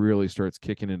grass really starts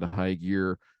kicking into high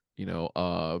gear,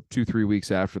 2-3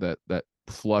 weeks after that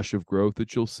flush of growth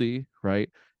that you'll see, right?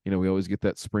 We always get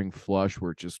that spring flush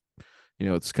where it just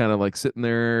it's kind of like sitting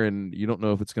there and you don't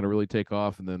know if it's going to really take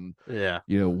off, and then Yeah.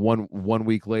 one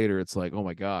week later it's like, oh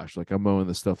my gosh, like I'm mowing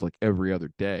this stuff like every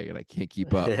other day and I can't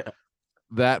keep up. Yeah.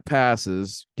 That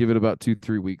passes, give it about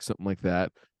 2-3 weeks, something like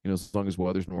that, as long as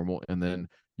weather's normal, and then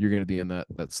you're going to be in that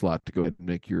slot to go ahead and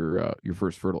make your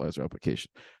first fertilizer application.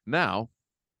 Now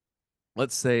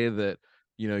let's say that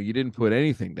you didn't put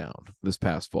anything down this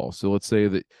past fall. So let's say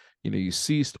that you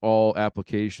ceased all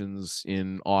applications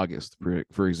in August,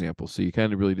 for example. So you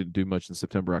kind of really didn't do much in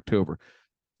September, October.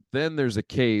 Then there's a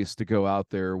case to go out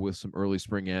there with some early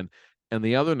spring in. And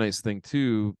the other nice thing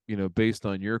too, based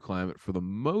on your climate for the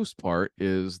most part,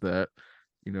 is that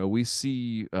we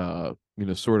see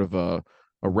sort of a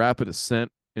rapid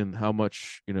ascent in how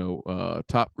much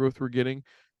top growth we're getting,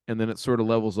 and then it sort of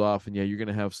levels off. And yeah, you're going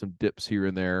to have some dips here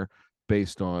and there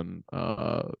based on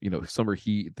summer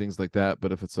heat, things like that.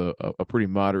 But if it's a pretty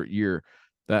moderate year,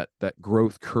 that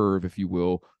growth curve, if you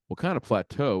will kind of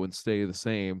plateau and stay the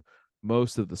same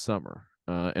most of the summer.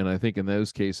 And I think in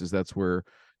those cases, that's where,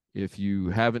 if you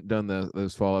haven't done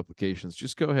those fall applications,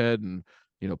 just go ahead and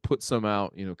put some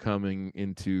out, coming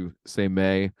into say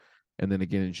May, and then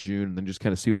again in June, and then just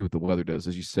kind of see what the weather does.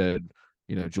 As you said,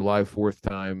 July 4th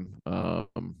time,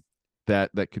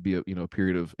 that could be a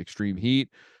period of extreme heat.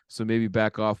 So maybe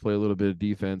back off, play a little bit of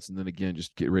defense, and then again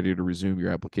just get ready to resume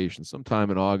your application sometime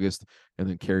in August, and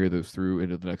then carry those through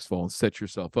into the next fall and set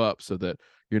yourself up so that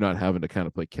you're not having to kind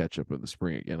of play catch up in the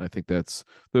spring again. I think those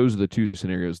are the two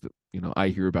scenarios that I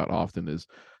hear about often, is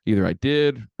either I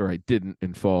did or I didn't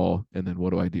in fall, and then what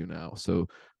do I do now? So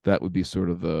that would be sort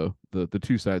of the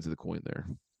two sides of the coin there.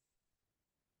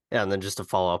 Yeah, and then just to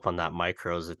follow up on that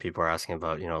micros, if people are asking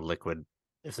about, liquid,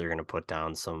 if they're gonna put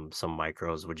down some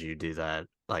micros, would you do that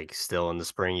like still in the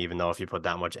spring, even though if you put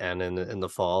that much N in the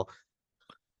fall?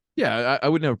 Yeah, I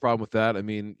wouldn't have a problem with that. I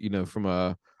mean, from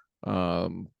a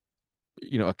um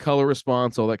a color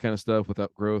response, all that kind of stuff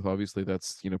without growth. Obviously,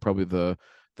 that's probably the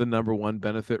number one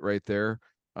benefit right there.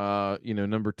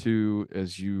 Number two,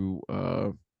 as you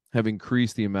have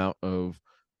increased the amount of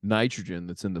nitrogen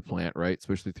that's in the plant, right,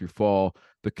 especially through fall,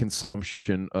 the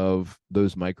consumption of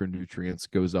those micronutrients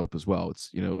goes up as well.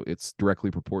 It's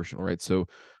directly proportional, right? So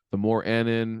the more N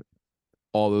in,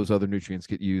 all those other nutrients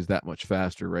get used that much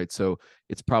faster, right? So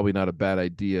it's probably not a bad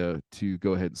idea to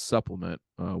go ahead and supplement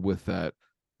with that,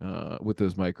 with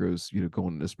those micros,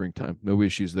 going into springtime. No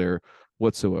issues there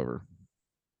whatsoever.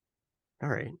 All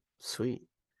right, sweet.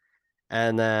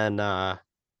 And then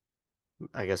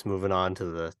I guess moving on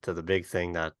to the big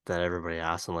thing that everybody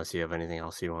asks, unless you have anything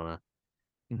else you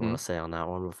Mm-hmm. wanna say on that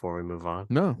one before we move on.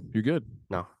 No, you're good.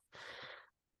 No.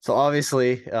 So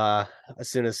obviously, as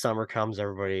soon as summer comes,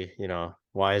 everybody,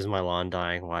 why is my lawn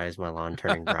dying? Why is my lawn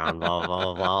turning brown? Blah blah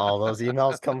blah blah. All those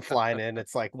emails come flying in.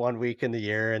 It's like 1 week in the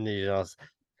year, and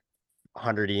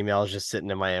 100 emails just sitting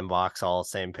in my inbox, all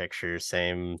same pictures,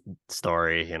 same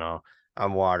story.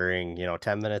 I'm watering,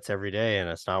 10 minutes every day, and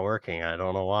it's not working. I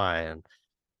don't know why,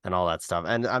 and all that stuff.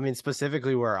 And I mean,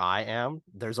 specifically where I am,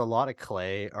 there's a lot of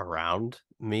clay around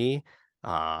me,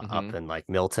 Mm-hmm. up in like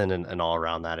Milton and all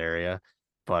around that area.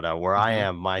 But where I Mm-hmm.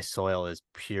 am, my soil is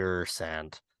pure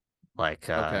sand. Like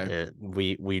Okay.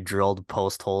 we drilled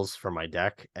post holes for my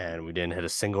deck, and we didn't hit a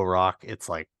single rock. It's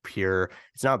like pure.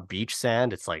 It's not beach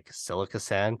sand. It's like silica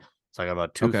sand. It's like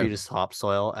about two Okay. feet of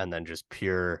topsoil, and then just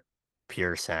pure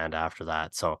sand after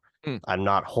that. So Mm. I'm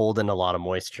not holding a lot of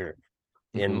moisture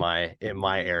in Mm-hmm.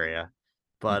 my area.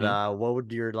 But Mm-hmm. what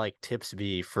would your like tips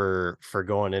be for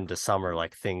going into summer,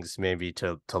 like things maybe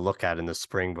to look at in the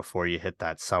spring before you hit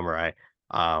that summer?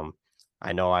 Um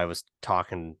I know I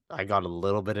got a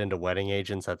little bit into wedding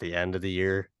agents at the end of the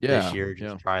year this Yeah. year,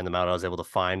 just Yeah. trying them out. I was able to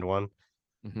find one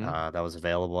Mm-hmm. that was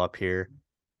available up here.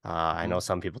 I Mm-hmm. know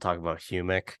some people talk about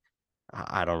humic.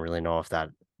 I don't really know if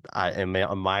that in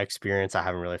my experience, I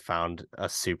haven't really found a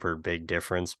super big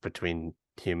difference between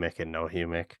humic and no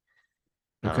humic.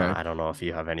 Okay. I don't know if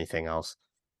you have anything else.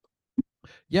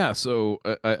 Yeah. So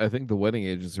I think the wedding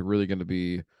agents are really going to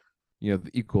be,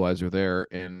 the equalizer there,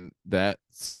 and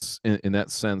that's in that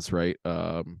sense, right?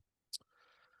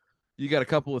 You got a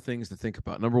couple of things to think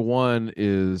about. Number one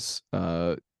is,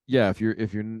 yeah, if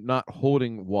you're not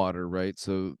holding water, right?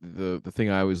 So the thing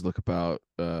I always look about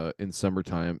in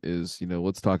summertime is,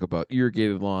 let's talk about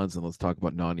irrigated lawns and let's talk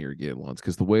about non-irrigated lawns,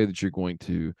 because the way that you're going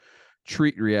to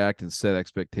treat, react, and set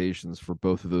expectations for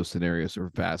both of those scenarios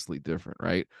are vastly different,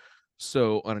 right?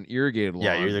 So on an irrigated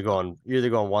Yeah, lawn, you're either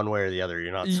going one way or the other.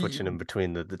 You're not switching in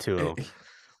between the two of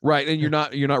right, and you're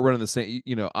them. not running the same.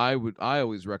 I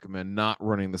always recommend not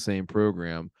running the same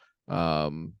program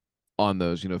um on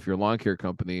those. If you're a lawn care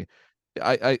company,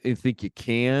 I think you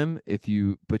can, if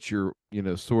you, but you're,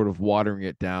 sort of watering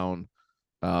it down,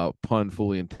 pun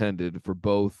fully intended, for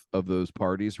both of those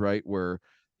parties, right? Where,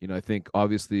 I think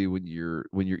obviously when you're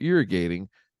irrigating,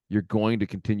 you're going to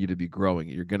continue to be growing.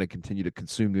 You're going to continue to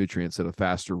consume nutrients at a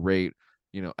faster rate,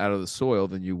 out of the soil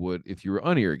than you would if you were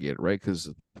unirrigated, right? Because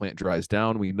the plant dries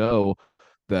down. We know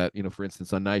that, for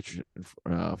instance, on nitrogen,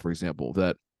 for example,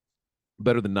 that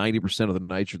better than 90% of the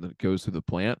nitrogen that goes through the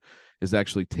plant is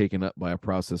actually taken up by a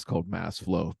process called mass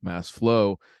flow. Mass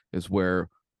flow is where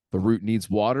the root needs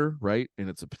water, right? And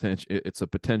it's a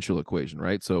potential equation,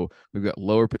 right? So we've got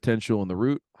lower potential in the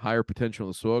root, higher potential in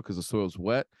the soil because the soil is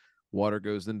wet. Water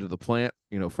goes into the plant,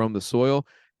 from the soil.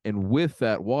 And with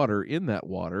that water, in that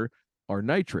water are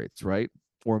nitrates, right?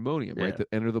 Or ammonium, right? Yeah. That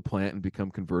enter the plant and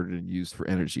become converted and used for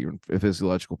energy or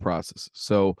physiological processes.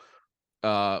 So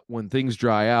when things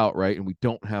dry out, right, and we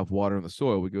don't have water in the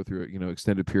soil, we go through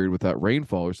extended period without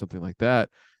rainfall or something like that.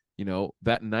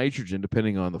 That nitrogen,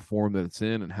 depending on the form that it's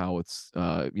in and how it's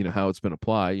how it's been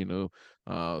applied,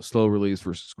 slow release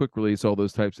versus quick release, all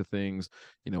those types of things,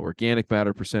 organic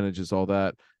matter percentages, all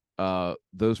that.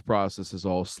 Those processes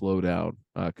all slow down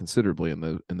considerably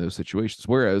in those situations.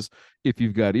 Whereas if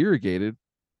you've got irrigated,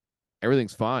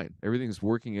 everything's fine. Everything's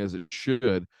working as it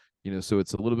should, so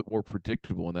it's a little bit more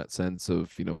predictable in that sense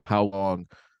of, how long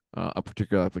a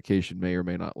particular application may or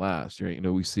may not last, right?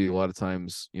 We see a lot of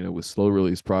times, with slow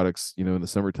release products, in the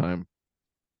summertime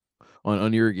on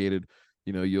unirrigated,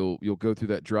 you'll go through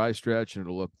that dry stretch and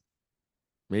it'll look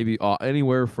maybe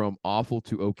anywhere from awful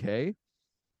to okay,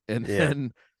 and Yeah.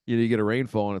 then you get a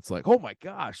rainfall and it's like, oh my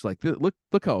gosh, like look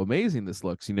how amazing this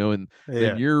looks, and then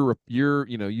Yeah.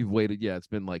 you've waited, yeah, it's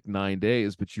been like 9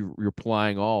 days, but you're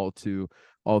applying all to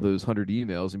all those 100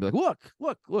 emails and be like,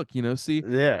 look, see.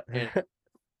 Yeah. And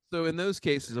so in those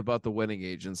cases about the wedding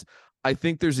agents, I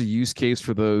think there's a use case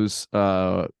for those,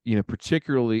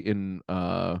 particularly in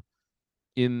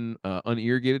in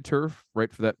unirrigated turf,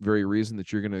 right? For that very reason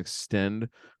that you're going to extend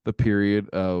the period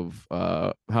of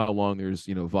how long there's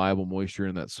viable moisture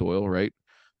in that soil, right?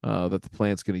 That the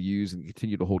plant's going to use and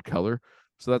continue to hold color.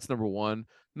 So that's number one.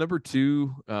 Number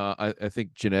two, I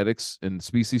think genetics and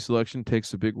species selection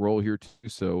takes a big role here too.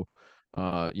 So,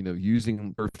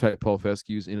 using earth type Paul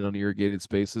fescues in unirrigated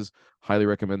spaces, highly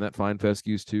recommend that. Fine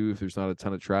fescues too, if there's not a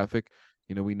ton of traffic.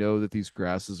 We know that these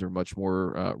grasses are much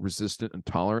more resistant and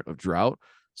tolerant of drought.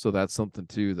 So that's something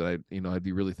too that I'd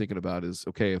be really thinking about is,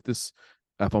 okay, if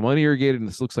I'm unirrigated and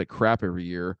this looks like crap every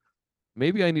year,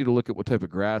 maybe I need to look at what type of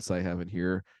grass I have in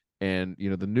here. And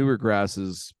the newer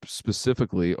grasses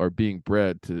specifically are being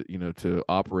bred to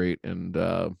operate and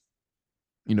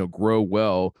grow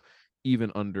well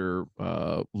even under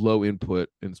low input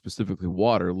and specifically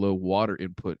low water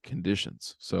input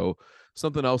conditions. So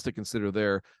something else to consider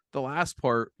there. The last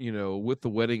part, with the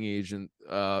wetting agent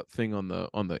thing on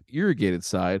the irrigated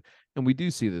side, and we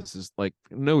do see this, is like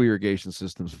no irrigation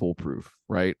system's foolproof,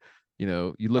 right? You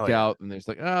Oh look yeah. out and there's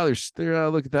like, oh, there's there,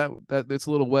 look at that it's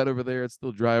a little wet over there, it's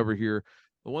still dry over here.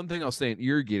 The one thing I'll say in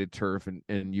irrigated turf,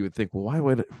 and you would think, well, why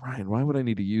would I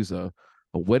need to use a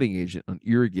wetting agent on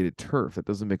irrigated turf? That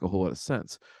doesn't make a whole lot of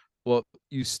sense. Well,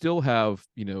 you still have,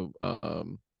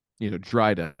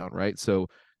 dry down, right? So,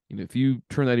 if you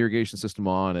turn that irrigation system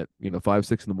on at, 5,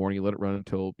 6 in the morning, you let it run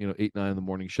until, 8, 9 in the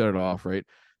morning, shut it off, right?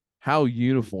 How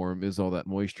uniform is all that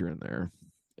moisture in there?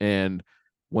 And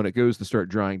when it goes to start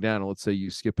drying down, let's say you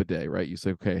skip a day, right? You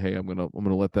say, okay, hey, I'm gonna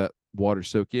let that water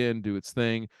soak in, do its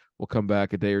thing. We'll come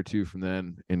back a day or two from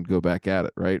then and go back at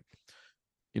it, right?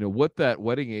 What that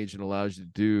wetting agent allows you to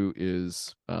do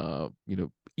is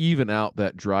even out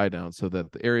that dry down so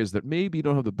that the areas that maybe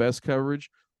don't have the best coverage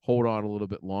hold on a little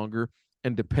bit longer.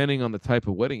 And depending on the type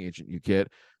of wetting agent you get,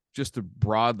 just to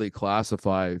broadly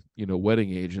classify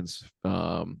wetting agents,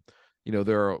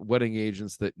 there are wetting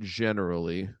agents that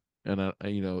generally, and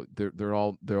they're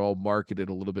all marketed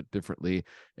a little bit differently,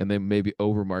 and they maybe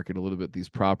overmarket a little bit these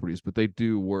properties, but they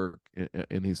do work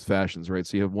in these fashions, right?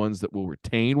 So you have ones that will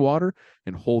retain water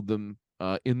and hold them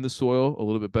in the soil a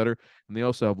little bit better, and they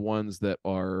also have ones that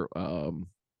are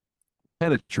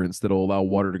penetrants that will allow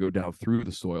water to go down through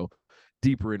the soil,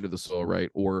 deeper into the soil, right?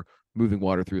 Or moving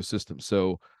water through a system.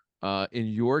 So in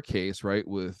your case, right,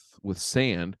 with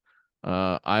sand,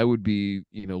 I would be,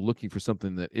 looking for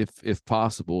something that, if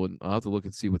possible, and I'll have to look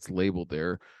and see what's labeled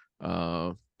there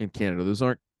in Canada. Those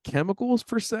aren't chemicals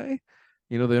per se,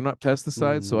 they're not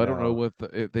pesticides, so I don't know No. what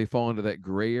if they fall into that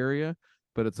gray area,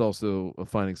 but it's also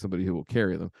finding somebody who will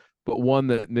carry them. But one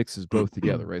that mixes both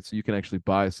together, right? So you can actually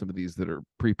buy some of these that are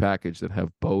prepackaged that have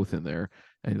both in there,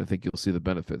 and I think you'll see the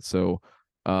benefits. So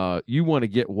you want to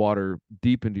get water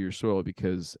deep into your soil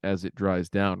because as it dries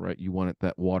down, right, you want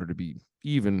that water to be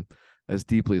even as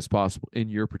deeply as possible in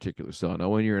your particular soil. Now,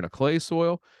 when you're in a clay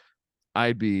soil,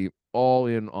 I'd be all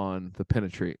in on the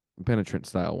penetrant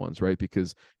style ones, right?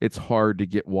 Because it's hard to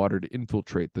get water to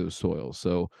infiltrate those soils.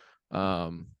 So,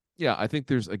 yeah, I think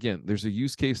there's a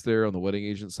use case there on the wetting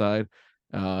agent side.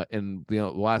 And the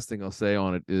last thing I'll say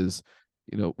on it is,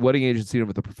 wetting agents,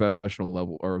 at the professional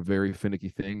level, are a very finicky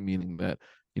thing, meaning that,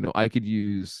 I could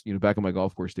use, back in my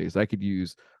golf course days, I could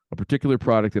use a particular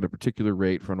product at a particular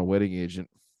rate from a wetting agent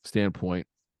standpoint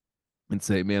and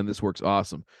say, man, this works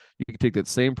awesome. You can take that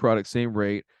same product, same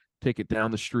rate, take it down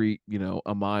the street,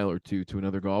 a mile or two to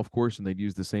another golf course, and they'd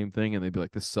use the same thing and they'd be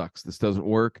like, this sucks. This doesn't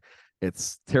work.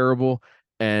 It's terrible.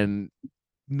 And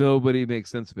nobody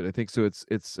makes sense of it. I think so.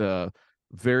 It's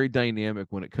very dynamic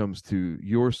when it comes to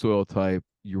your soil type,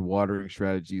 your watering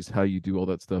strategies, how you do all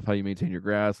that stuff, how you maintain your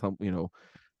grass,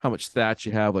 how much thatch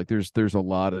you have. Like there's a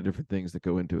lot of different things that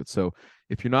go into it. So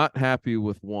if you're not happy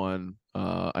with one,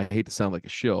 I hate to sound like a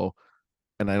shill,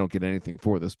 and I don't get anything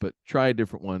for this, but try a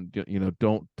different one.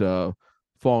 Don't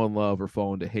fall in love or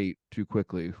fall into hate too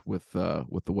quickly with the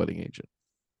wetting agent.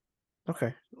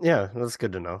 Okay. Yeah, that's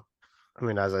good to know. I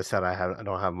mean, as I said, I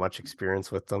don't have much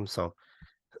experience with them, so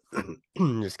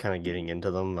just kind of getting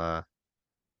into them.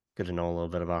 Good to know a little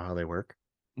bit about how they work.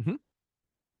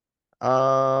 Mm-hmm.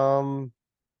 Um,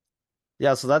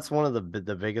 yeah, so that's one of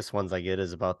the biggest ones I get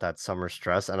is about that summer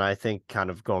stress, and I think kind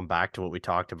of going back to what we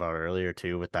talked about earlier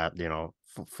too, with that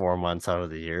 4 months out of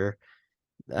the year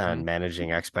Mm-hmm. and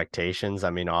managing expectations. I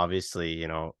mean, obviously,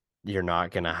 you're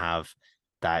not gonna have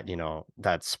that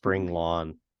that spring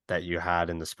lawn that you had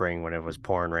in the spring when it was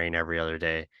pouring rain every other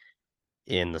day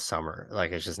in the summer.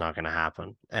 Like it's just not going to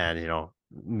happen. And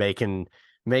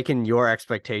making your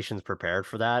expectations prepared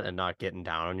for that and not getting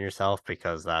down on yourself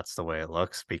because that's the way it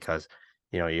looks because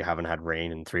you haven't had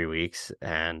rain in 3 weeks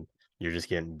and you're just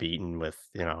getting beaten with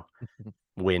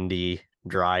windy,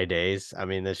 dry days. I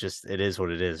mean, it is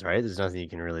what it is, right? There's nothing you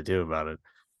can really do about it.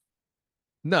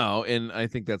 No, and I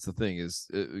think that's the thing is,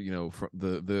 from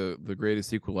the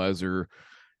greatest equalizer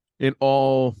in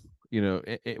all,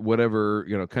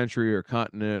 whatever, country or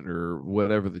continent or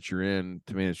whatever that you're in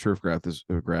to manage turf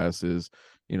grass is,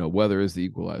 weather is the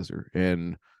equalizer.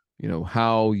 And,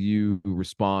 how you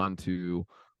respond to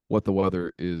what the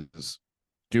weather is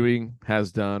doing,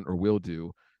 has done, or will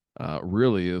do,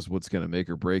 really is what's going to make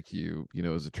or break you,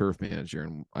 as a turf manager.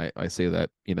 And I say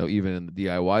that, even in the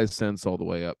DIY sense, all the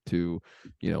way up to,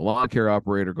 lawn care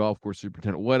operator, golf course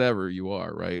superintendent, whatever you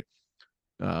are, right?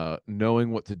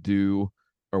 Knowing what to do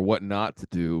or what not to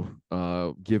do,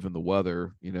 given the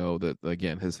weather, that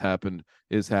again has happened,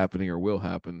 is happening, or will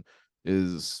happen,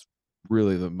 is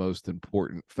really the most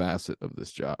important facet of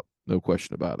this job. No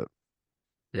question about it.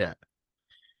 Yeah.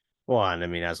 Well, and I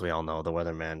mean, as we all know, the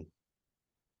weatherman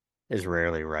is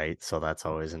rarely right, so that's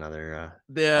always another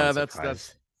fun Yeah, that's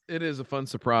surprise. it is a fun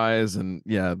surprise, and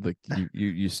yeah, like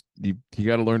you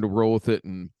got to learn to roll with it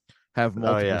and have Oh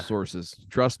multiple yeah, sources.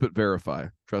 Trust but verify.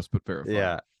 Trust but verify.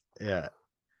 yeah, yeah.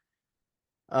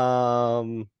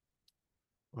 Um,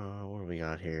 what do we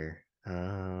got here?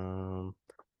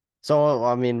 So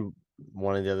I mean,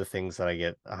 one of the other things that I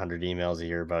get 100 emails a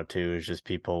year about too is just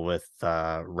people with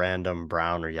random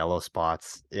brown or yellow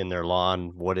spots in their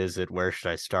lawn. What is it? Where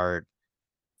should I start?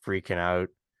 Freaking out.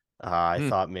 I Hmm.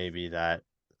 thought maybe that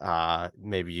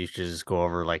maybe you should just go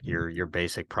over like your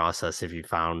basic process if you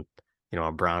found,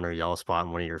 a brown or yellow spot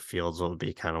in one of your fields, what would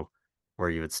be kind of where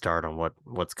you would start on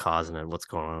what's causing it, what's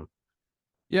going on.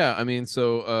 Yeah, I mean,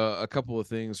 so a couple of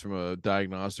things from a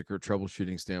diagnostic or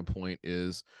troubleshooting standpoint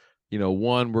is,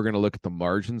 one, we're going to look at the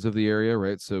margins of the area,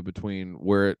 right? So between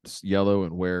where it's yellow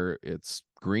and where it's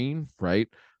green, right?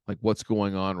 Like what's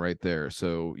going on right there.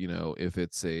 So, if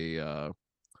it's a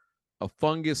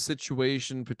fungus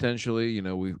situation potentially,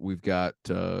 we've got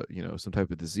some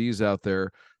type of disease out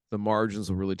there. The margins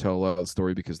will really tell a lot of the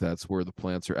story because that's where the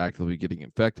plants are actively getting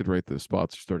infected, right? The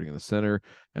spots are starting in the center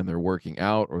and they're working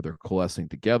out, or they're coalescing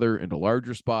together into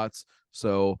larger spots.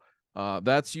 So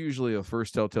that's usually a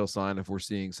first telltale sign if we're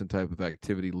seeing some type of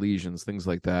activity, lesions, things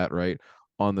like that, right,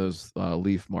 on those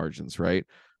leaf margins, right?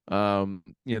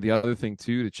 The other thing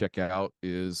too to check out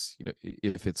is,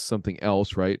 if it's something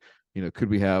else, right? Could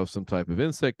we have some type of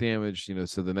insect damage?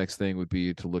 So the next thing would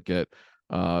be to look at,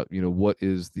 what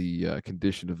is the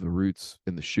condition of the roots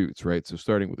and the shoots, right? So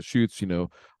starting with the shoots, a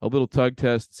little tug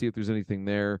test, see if there's anything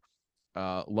there.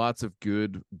 Lots of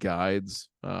good guides,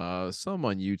 some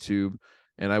on YouTube,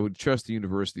 and I would trust the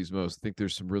universities most. I think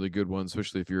there's some really good ones,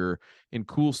 especially if you're in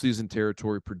cool season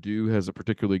territory. Purdue has a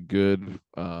particularly good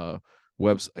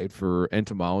website for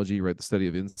entomology, right? The study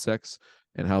of insects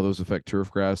and how those affect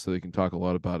turf grass. So they can talk a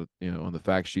lot about it, on the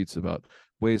fact sheets about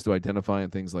ways to identify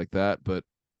and things like that. But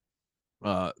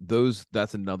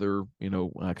that's another,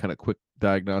 kind of quick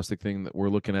diagnostic thing that we're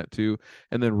looking at too.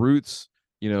 And then roots,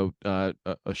 a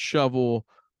shovel,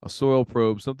 a soil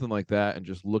probe, something like that, and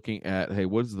just looking at, hey,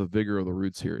 what is the vigor of the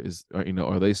roots here?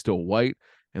 Are they still white,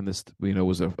 and this,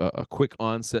 was a quick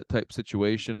onset type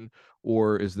situation,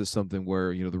 or is this something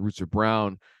where, the roots are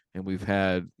brown and we've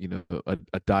had,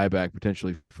 a dieback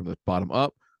potentially from the bottom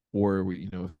up, or we,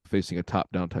 facing a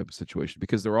top down type of situation?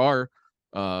 Because there are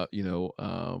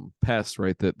pests,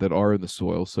 right, that are in the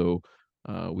soil. So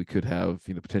we could have,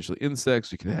 potentially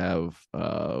insects. We could have,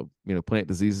 plant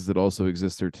diseases that also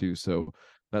exist there too. So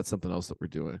that's something else that we're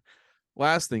doing.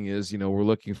 Last thing is, we're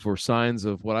looking for signs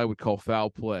of what I would call foul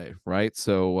play, right?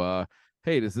 So,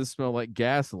 hey, does this smell like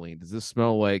gasoline? Does this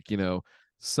smell like,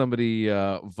 somebody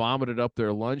vomited up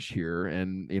their lunch here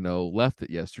and, left it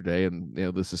yesterday, and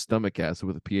this is stomach acid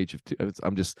with a pH of 2.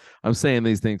 I'm saying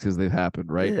these things because they've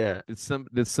happened, right? Yeah.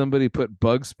 Did somebody put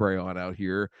bug spray on out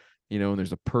here, and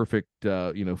there's a perfect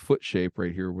foot shape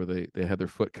right here where they had their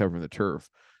foot covering the turf,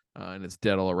 and it's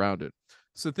dead all around it.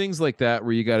 So things like that,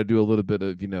 where you got to do a little bit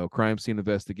of, crime scene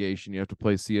investigation. You have to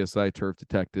play CSI turf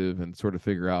detective and sort of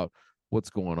figure out what's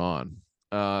going on.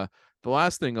 The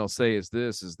last thing I'll say is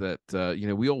this: is that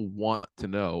we all want to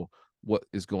know what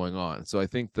is going on. So I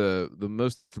think the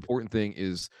most important thing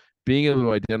is being able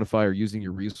to identify, or using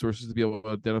your resources to be able to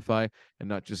identify, and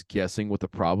not just guessing what the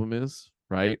problem is,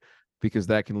 right? Because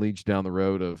that can lead you down the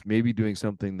road of maybe doing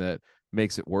something that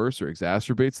makes it worse or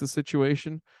exacerbates the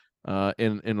situation.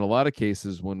 In a lot of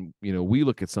cases, when we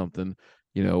look at something,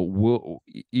 we'll,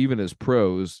 even as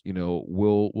pros,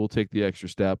 we'll take the extra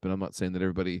step. And I'm not saying that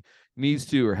everybody needs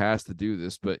to or has to do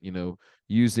this, but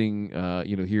using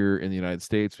here in the United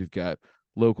States, we've got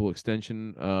local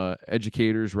extension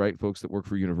educators, right? Folks that work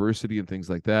for university and things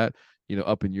like that.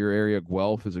 Up in your area,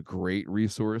 Guelph is a great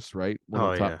resource, right? One of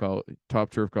Oh the yeah. top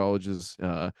turf colleges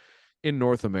in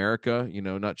North America.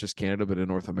 Not just Canada, but in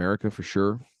North America for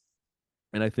sure.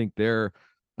 And I think there,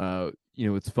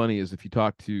 what's funny is if you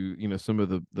talk to some of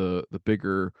the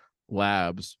bigger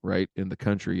labs, right, in the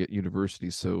country at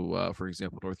universities. So, for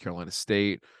example, North Carolina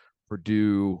State,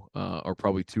 Purdue are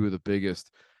probably two of the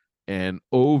biggest, and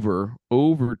over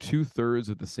 2/3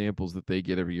 of the samples that they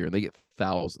get every year, and they get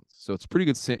thousands. So it's pretty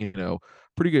good,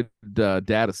 pretty good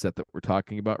data set that we're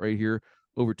talking about right here.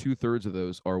 Over 2/3 of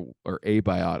those are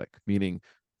abiotic, meaning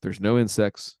there's no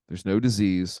insects, there's no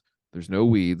disease, there's no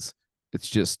weeds. It's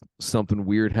just something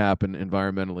weird happened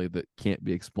environmentally that can't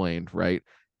be explained, right?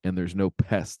 And there's no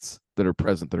pests that are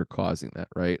present that are causing that,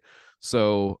 right?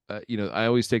 So, I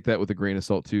always take that with a grain of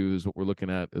salt too. Is what we're looking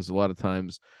at is a lot of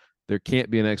times there can't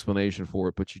be an explanation for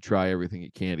it, but you try everything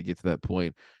you can to get to that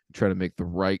point and try to make the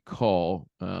right call,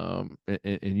 and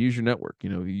use your network.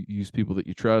 You use people that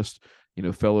you trust.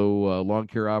 Fellow lawn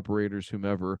care operators,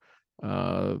 whomever.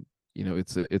 Uh,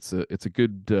 it's a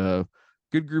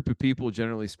good group of people,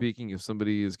 generally speaking. If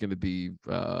somebody is going to be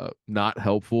not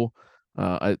helpful,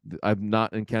 I've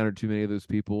not encountered too many of those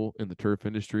people in the turf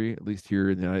industry, at least here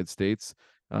in the United States.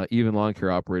 Even lawn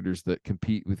care operators that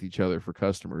compete with each other for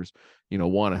customers,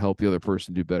 want to help the other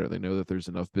person do better. They know that there's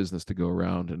enough business to go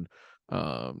around, and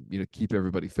keep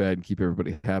everybody fed and keep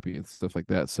everybody happy and stuff like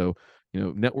that. So,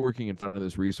 networking in front of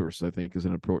those resources, I think, is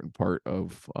an important part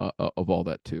of all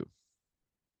that too.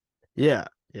 Yeah.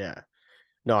 Yeah.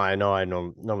 No, I know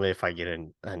normally if I get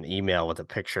an email with a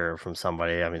picture from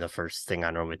somebody, I mean, the first thing I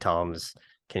normally tell them is,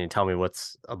 "Can you tell me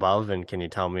what's above, and can you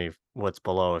tell me what's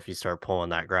below if you start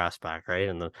pulling that grass back?" Right?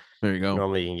 And the There you go.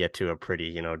 normally you can get to a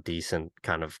pretty, decent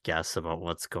kind of guess about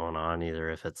what's going on, either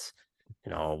if it's,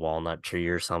 a walnut tree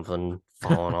or something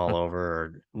falling all over,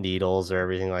 or needles or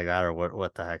everything like that, or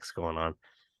what the heck's going on.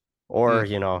 Or,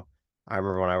 Mm. I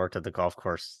remember when I worked at the golf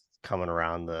course coming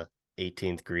around the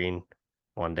 18th green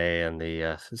one day, and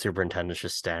the superintendent's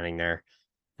just standing there,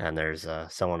 and there's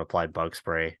someone applied bug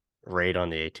spray right on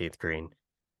the 18th green,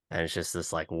 and it's just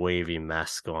this like wavy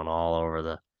mess going all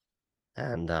over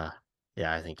and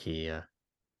yeah, I think he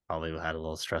probably had a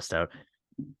little stressed out.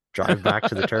 Drive back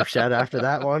to the turf shed after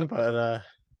that one, but that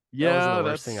wasn't the Yeah,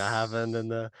 worst thing that happened in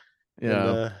that's in yeah.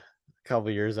 the couple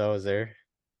years I was there.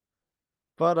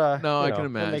 But No, I can it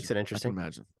makes imagine. it I can interesting.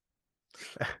 imagine.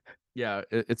 Yeah,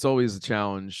 it's always a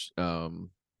challenge. When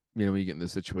you get into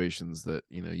situations that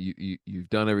you've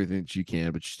done everything that you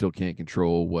can, but you still can't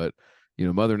control what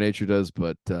Mother Nature does.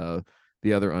 But the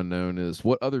other unknown is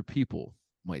what other people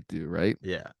might do. Right?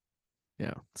 Yeah,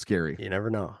 Yeah, scary. you never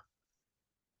know.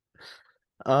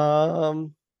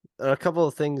 Um, a couple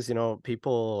of things,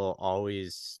 people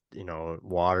always,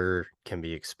 water can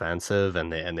be expensive,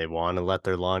 and they want to let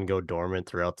their lawn go dormant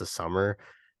throughout the summer.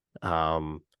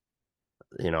 Um,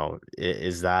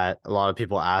 is that a lot of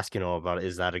people ask, about,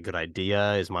 is that a good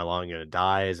idea? Is my lawn going to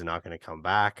die? Is it not going to come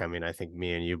back? I mean, I think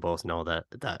me and you both know that,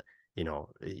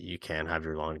 you can have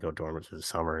your lawn go dormant through the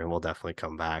summer, and will definitely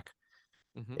come back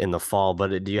Hmm. in the fall.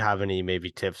 But do you have any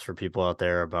maybe tips for people out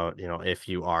there about, if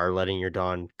you are letting your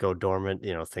dawn go dormant,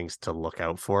 things to look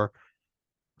out for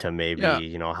to maybe,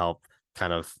 Yeah, help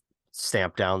kind of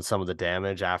stamp down some of the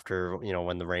damage after,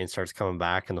 when the rain starts coming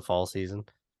back in the fall season?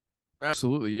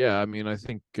 absolutely. Yeah, I mean, I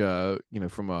think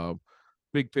from a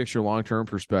big picture, long term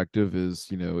perspective, is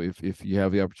if you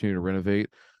have the opportunity to renovate,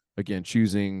 again,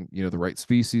 choosing the right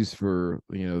species for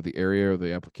the area or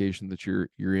the application that you're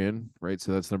in, right?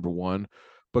 So that's number one.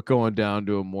 But going down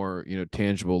to a more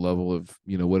tangible level of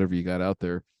whatever you got out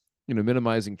there,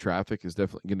 minimizing traffic is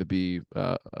definitely going to be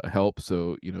a help.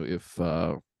 So if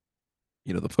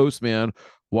the postman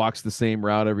walks the same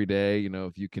route every day,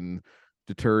 if you can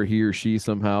deter he or she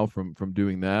somehow from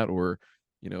doing that, or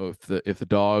if the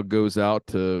dog goes out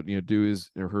to do his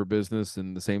or her business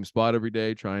in the same spot every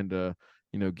day, trying to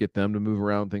get them to move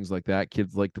around, things like that.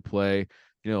 Kids like to play,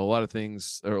 a lot of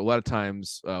things, or a lot of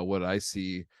times what I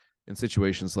see in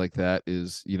situations like that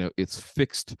is it's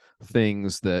fixed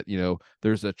things that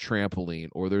there's a trampoline,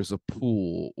 or there's a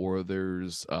pool, or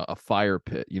there's a fire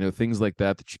pit, things like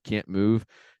that that you can't move,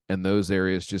 and those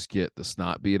areas just get the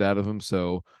snot beat out of them.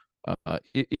 So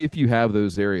if you have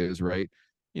those areas, right,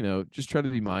 just try to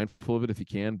be mindful of it if you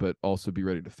can, but also be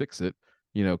ready to fix it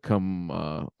come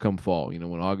fall.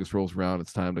 When August rolls around,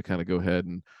 it's time to kind of go ahead,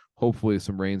 and hopefully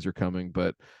some rains are coming.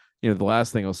 But the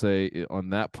last thing I'll say on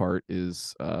that part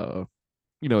is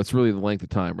it's really the length of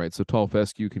time, right? So tall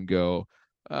fescue can go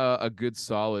a good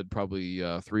solid probably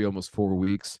 3, almost 4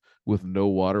 weeks with no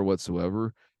water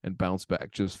whatsoever. and bounce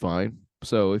back just fine.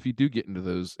 So if you do get into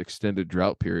those extended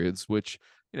drought periods, which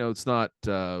it's not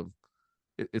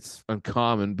it's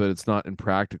uncommon, but it's not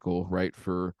impractical, right?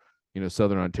 For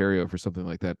Southern Ontario for something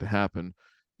like that to happen,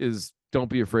 is don't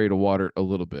be afraid to water it a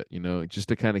little bit, just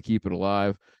to kind of keep it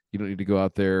alive. You don't need to go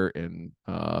out there and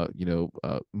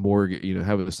mortgage,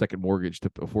 have a second mortgage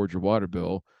to afford your water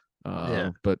bill.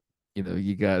 Yeah. But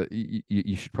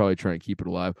you should probably try and keep it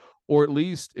alive, or at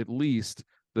least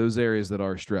those areas that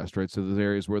are stressed, right? So those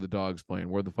areas where the dog's playing,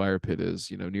 where the fire pit is,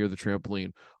 near the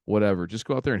trampoline, whatever. Just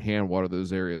go out there and hand water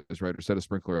those areas, right? Or set a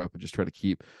sprinkler up and just try to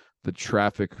keep the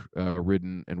traffic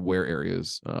ridden and wear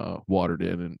areas watered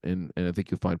in, and I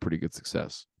think you'll find pretty good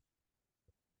success.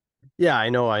 Yeah, I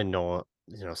know,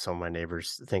 some of my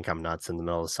neighbors think I'm nuts in the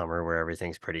middle of summer where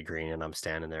everything's pretty green and I'm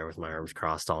standing there with my arms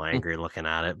crossed, all angry looking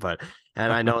at it.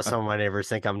 And I know some of my neighbors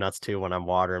think I'm nuts too when I'm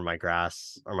watering my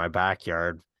grass or my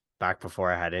backyard back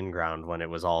before I had in ground when it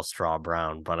was all straw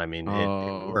brown. But I mean, it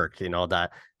Oh, worked,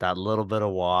 that little bit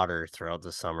of water throughout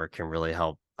the summer can really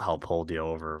help hold you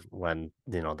over when,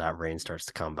 that rain starts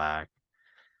to come back.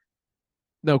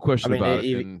 no I question mean, about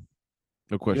it, and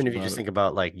no even question if you about just it. think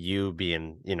about like you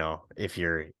being, if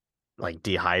you're like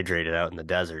dehydrated out in the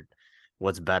desert,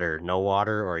 what's better, no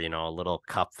water or, a little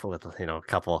cup with, a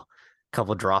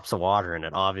couple drops of water in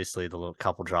it? Obviously, the little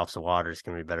couple drops of water is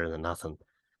going to be better than nothing.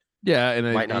 Yeah,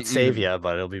 and Might not save even you,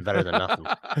 but it'll be better than nothing.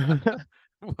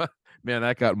 man,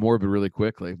 that got morbid really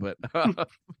quickly, but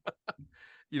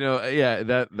yeah,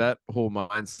 that whole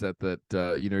mindset that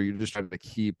you're just trying to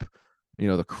keep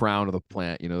the crown of the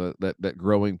plant, that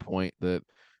growing point that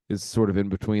is sort of in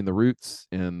between the roots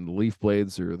and the leaf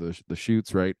blades or the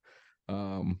shoots, right?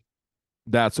 um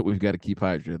that's what we've got to keep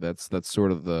hydrated. That's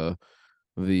sort of the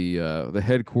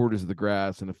headquarters of the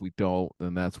grass, and if we don't,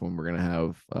 then that's when we're going to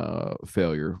have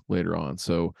failure later on.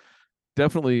 So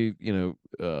definitely,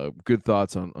 good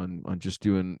thoughts on just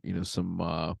doing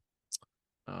some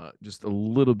just a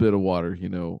little bit of water,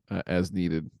 as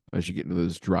needed as you get into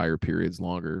those drier periods,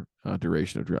 longer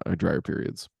duration of drier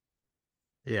periods.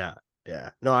 Yeah, yeah.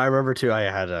 No, I remember too. I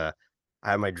had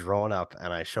my drone up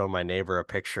and I showed my neighbor a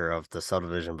picture of the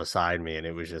subdivision beside me, and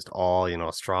it was just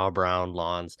all, straw brown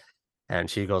lawns. And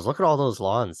she goes, "Look at all those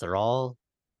lawns. They're all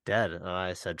dead." And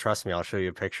I said, "Trust me, I'll show you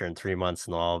a picture in 3 months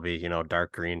and they'll all be,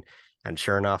 dark green." And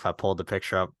sure enough, I pulled the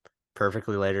picture up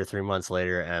perfectly later, 3 months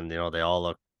later, and they all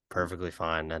look perfectly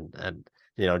fine. And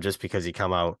just because you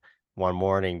come out one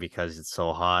morning because it's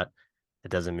so hot,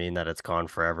 it doesn't mean that it's gone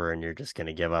forever and you're just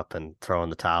gonna give up and throw in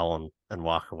the towel and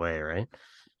walk away, right?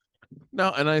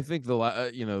 No, and I think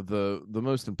the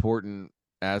most important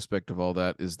aspect of all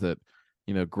that is that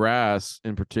grass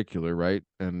in particular, right,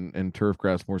 and turf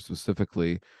grass more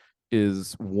specifically,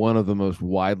 is one of the most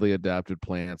widely adapted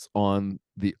plants on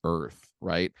the earth,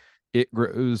 right? It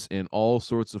grows in all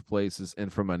sorts of places,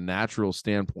 and from a natural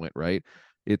standpoint, right,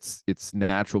 it's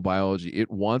natural biology.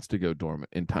 It wants to go dormant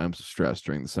in times of stress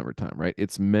during the summertime, right?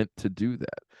 It's meant to do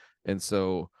that. And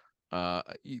so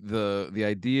the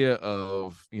idea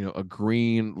of a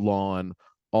green lawn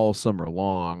all summer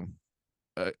long,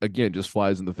 again, just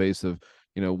flies in the face of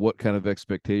what kind of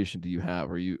expectation do you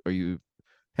have? Are you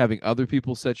having other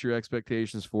people set your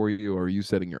expectations for you, or are you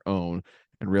setting your own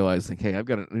and realizing, hey, I've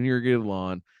got an irrigated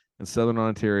lawn in Southern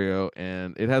Ontario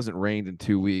and it hasn't rained in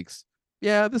 2 weeks.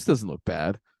 Yeah, this doesn't look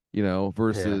bad, Yeah.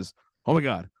 versus, oh my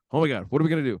God, what are we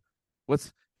gonna do?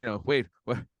 What's wait,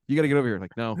 what, you gotta get over here.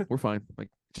 Like, no, we're fine. Like,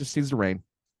 it just needs to rain.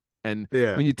 And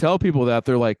Yeah. when you tell people that,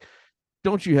 they're like,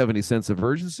 don't you have any sense of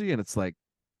urgency? And it's like,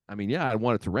 I mean, yeah, I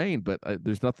want it to rain, but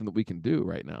there's nothing that we can do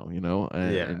right now,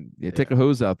 Yeah. and you take Yeah. a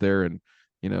hose out there and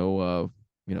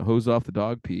hose off the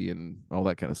dog pee and all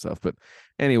that kind of stuff. But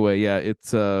anyway, yeah,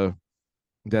 it's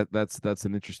that's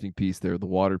an interesting piece there. The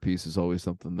water piece is always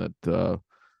something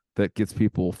that gets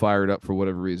people fired up for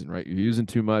whatever reason, right? You're using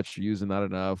too much, you're using not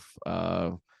enough,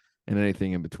 and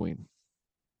anything in between.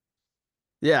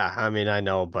 Yeah. I mean, I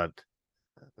know, but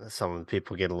some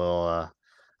people get a little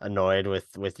annoyed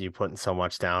with you putting so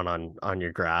much down on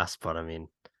your grass, but I mean,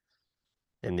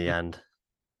 in the end,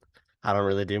 I don't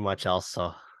really do much else,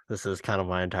 so this is kind of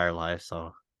my entire life,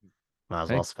 so might as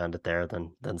well Hey, spend it there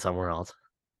than somewhere else.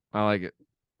 I like it.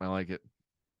 I like it.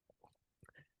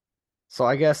 So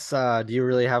I guess do you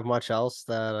really have much else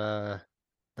that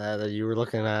you were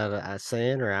looking at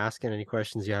saying or asking? Any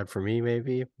questions you had for me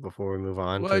maybe before we move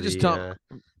on Well, to I just the tell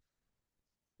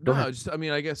go no, ahead. just I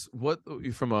mean, I guess what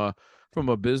from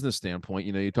a business standpoint,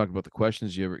 you talk about the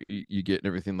questions you get and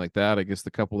everything like that. I guess the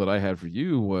couple that I had for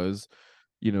you was,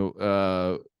 you know,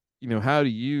 uh, how do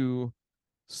you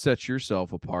set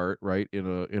yourself apart, right,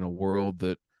 in a world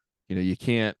that You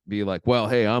can't be like, well,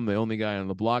 hey, I'm the only guy on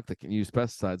the block that can use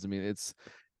pesticides. I mean,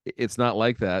 it's not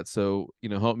like that. So,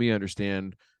 help me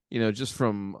understand, just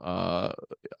from a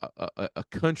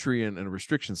country and a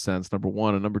restriction sense, number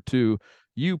one, and number two,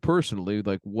 you personally,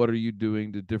 like, what are you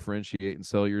doing to differentiate and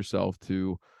sell yourself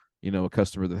to, a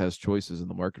customer that has choices in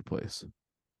the marketplace?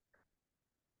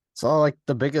 So like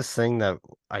the biggest thing that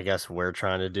I guess we're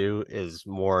trying to do is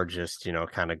more just,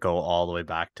 kind of go all the way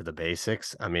back to the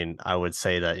basics. I mean, I would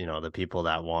say that, the people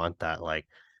that want that like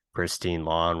pristine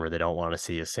lawn where they don't want to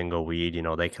see a single weed,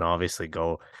 they can obviously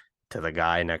go to the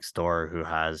guy next door who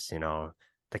has,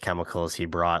 the chemicals he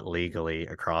brought legally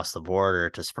across the border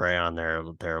to spray on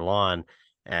their lawn,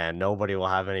 and nobody will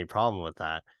have any problem with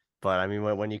that. But I mean,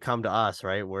 when you come to us,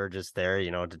 right, we're just there,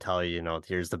 to tell you,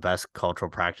 here's the best cultural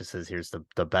practices, here's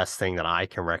the best thing that I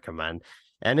can recommend.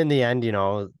 And in the end,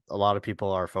 a lot of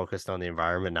people are focused on the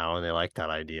environment now, and they like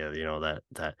that idea,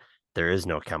 that there is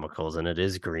no chemicals and it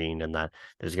is green, and that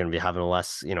there's going to be having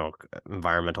less,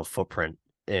 environmental footprint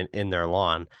in their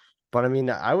lawn. But I mean,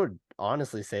 I would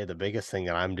honestly say the biggest thing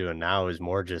that I'm doing now is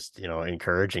more just,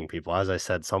 encouraging people. As I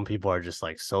said, some people are just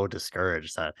like so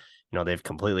discouraged that they've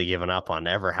completely given up on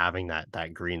ever having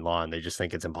that green lawn. They just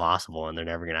think it's impossible and they're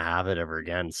never going to have it ever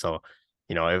again. So,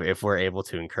 if we're able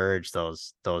to encourage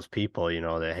those people,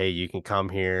 that hey, you can come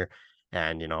here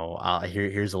and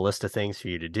here's a list of things for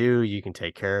you to do. You can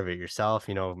take care of it yourself.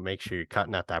 Make sure you're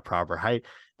cutting at that proper height.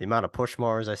 The amount of push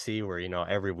mowers I see where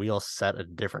every wheel set at a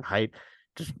different height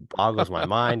just boggles my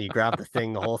mind. You grab the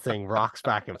thing, the whole thing rocks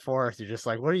back and forth. You're just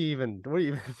like, what are you even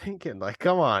thinking? Like,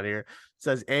 come on here. It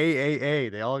says A.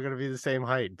 They all gonna be the same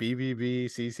height. B,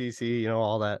 C,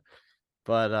 all that.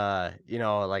 But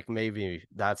like maybe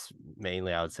that's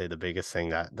mainly I would say the biggest thing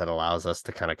that allows us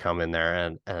to kind of come in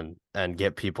there and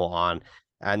get people on.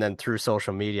 And then through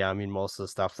social media, I mean, most of the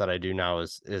stuff that I do now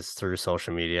is through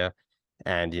social media,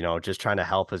 and just trying to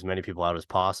help as many people out as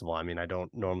possible. I mean, I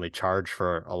don't normally charge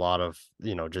for a lot of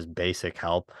just basic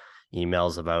help,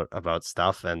 emails about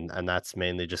stuff, and that's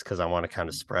mainly just because I want to kind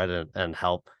of spread and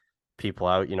help people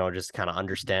out, just kind of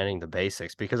understanding the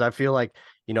basics, because I feel like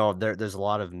there's a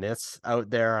lot of myths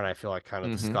out there, and I feel like kind of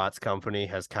the Mm-hmm. Scott's company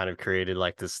has kind of created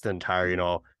like this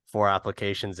entire, 4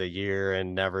 applications a year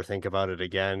and never think about it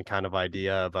again kind of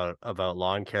idea about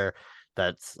lawn care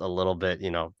that's a little bit,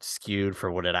 skewed for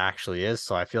what it actually is.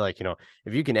 So I feel like,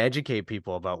 if you can educate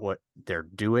people about what they're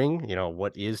doing,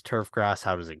 what is turf grass,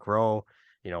 how does it grow,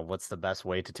 what's the best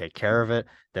way to take care of it,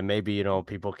 then maybe,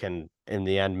 people can in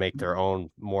the end make their own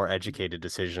more educated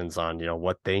decisions on,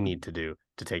 what they need to do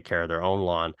to take care of their own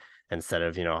lawn, instead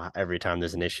of, every time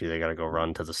there's an issue, they got to go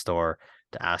run to the store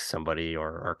to ask somebody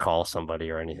or call somebody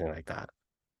or anything like that.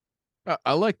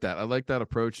 I like that. I like that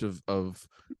approach of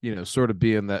sort of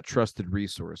being that trusted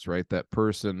resource, right? That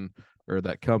person or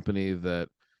that company that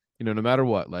no matter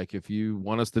what, like if you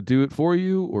want us to do it for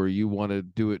you or you want to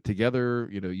do it together,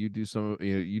 you do some,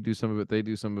 you do some of it, they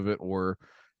do some of it, or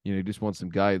you just want some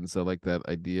guidance. I like that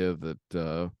idea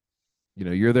that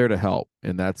you're there to help,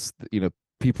 and that's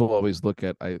people always look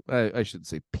at I shouldn't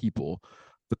say people,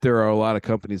 but there are a lot of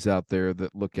companies out there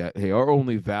that look at, hey, our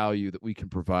only value that we can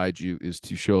provide you is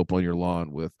to show up on your lawn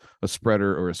with a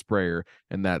spreader or a sprayer,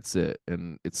 and that's it.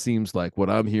 And it seems like what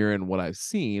I'm hearing, what I've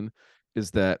seen,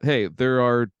 is that hey, there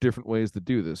are different ways to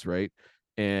do this, right?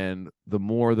 And the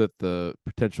more that the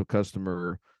potential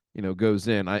customer goes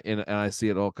in, and I see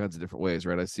it all kinds of different ways,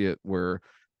 right? I see it where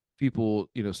people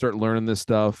start learning this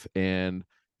stuff and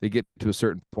they get to a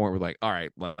certain point where like, all right,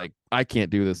 like I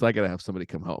can't do this, I gotta have somebody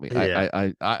come help me. i Yeah.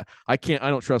 i i I can't, I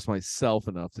don't trust myself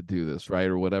enough to do this, right,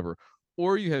 or whatever.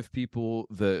 Or you have people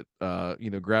that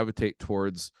gravitate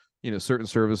towards certain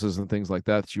services and things like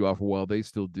that you offer while they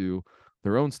still do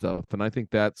their own stuff. And I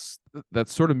think that's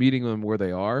sort of meeting them where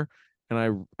they are.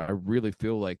 And I really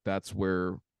feel like that's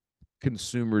where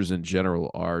consumers in general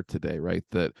are today, right?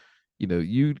 That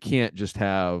you can't just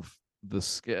have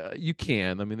this. You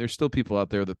can. I mean, there's still people out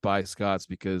there that buy Scots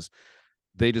because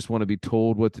they just want to be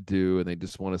told what to do and they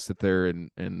just want to sit there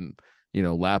and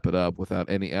lap it up without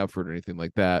any effort or anything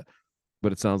like that.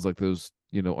 But it sounds like those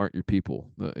aren't your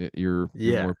people. You're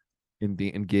Yeah. more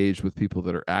engaged with people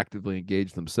that are actively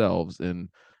engaged themselves and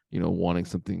wanting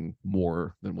something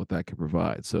more than what that can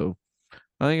provide. So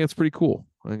I think it's pretty cool.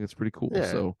 I think it's pretty cool.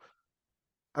 Yeah. So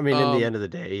I mean, in the um end of the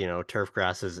day, turf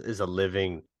grass is a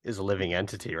living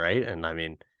entity, right? And I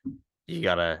mean, you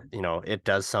gotta, it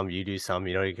does some, you do some,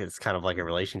 it's kind of like a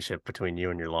relationship between you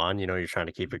and your lawn. You're trying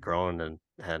to keep it growing,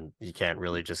 and you can't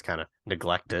really just kind of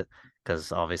neglect it,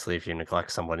 because obviously if you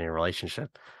neglect somebody in a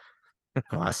relationship,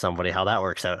 go ask somebody how that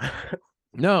works out.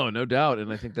 No, no doubt,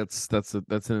 and I think that's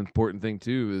an important thing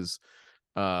too. Is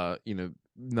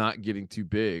not getting too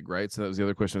big, right? So that was the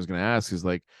other question I was going to ask is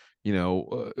like,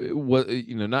 what,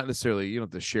 not necessarily, you don't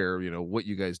have to share, what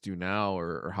you guys do now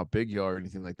or how big you are or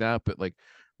anything like that, but like,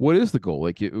 what is the goal?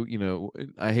 Like,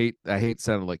 I hate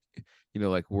sounding like,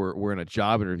 like we're in a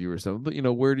job interview or something,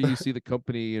 but where do you see the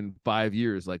company in 5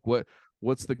 years? Like,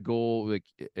 what's the goal? Like,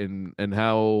 and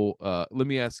how? Let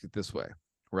me ask it this way,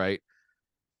 right?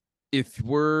 If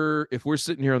we're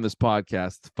sitting here on this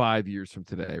podcast 5 years from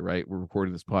today, right? We're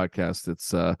recording this podcast.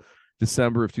 It's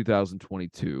December of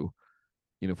 2022.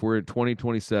 If we're in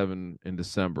 2027 in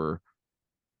December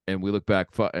and we look back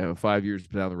 5 years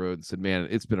down the road and said, man,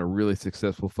 it's been a really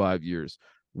successful 5 years.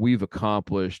 We've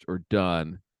accomplished or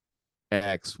done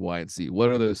X, Y, and Z. What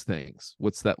are those things?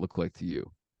 What's that look like to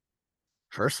you?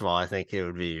 First of all, I think it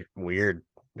would be weird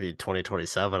be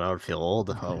 2027. I would feel old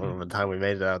by the time we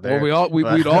made it out Well, there. we'd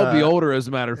But all be older, as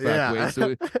a matter of fact, yeah. Wade.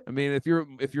 So I mean, if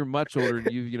you're much older and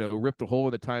you've ripped a hole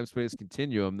in the time space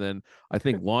continuum, then I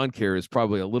think lawn care is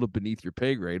probably a little beneath your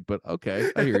pay grade. But okay,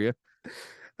 I hear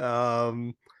you.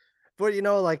 um But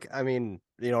like, I mean,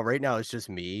 right now it's just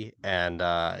me and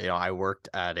I worked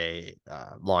at a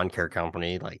lawn care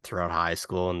company like throughout high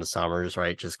school in the summers,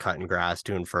 right? Just cutting grass,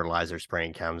 doing fertilizer,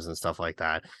 spraying chems and stuff like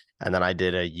that. And then I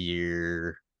did a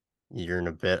year and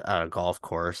a bit at a golf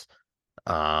course.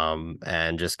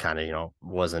 And just kind of,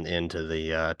 wasn't into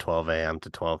the 12 a.m. to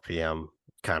 12 p.m.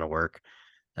 kind of work.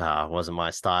 Wasn't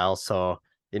my style. So,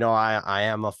 I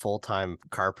am a full-time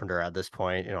carpenter at this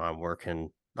point. I'm working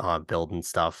building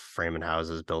stuff, framing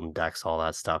houses, building decks, all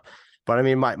that stuff. But I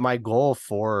mean, my goal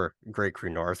for Great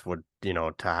Crew North would,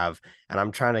 to have, and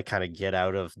I'm trying to kind of get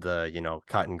out of the,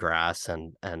 cutting grass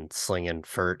and slinging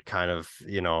fert kind of,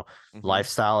 Hmm.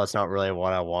 lifestyle. It's not really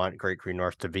what I want Great Crew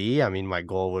North to be. I mean, my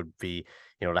goal would be,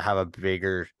 to have a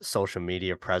bigger social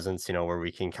media presence, where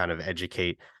we can kind of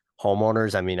educate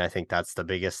homeowners. I mean, I think that's the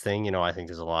biggest thing. I think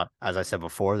there's a lot, as I said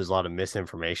before, there's a lot of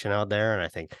misinformation out there. And I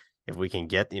think if we can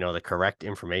get, the correct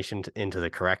information into the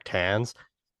correct hands,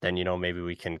 then, maybe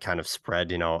we can kind of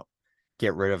spread,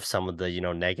 get rid of some of the,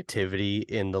 negativity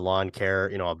in the lawn care,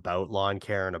 about lawn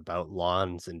care and about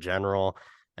lawns in general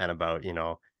and about,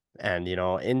 and,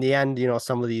 in the end,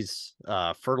 some of these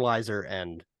fertilizer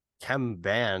and chem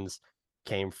bans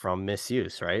came from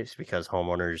misuse, right? It's because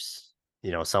homeowners,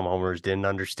 some homeowners didn't True.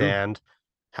 understand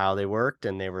how they worked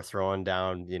and they were throwing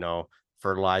down,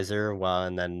 fertilizer. Well,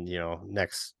 and then,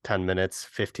 next 10 minutes,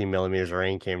 15 millimeters of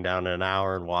rain came down in an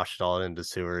hour and washed it all into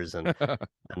sewers. And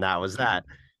that was that.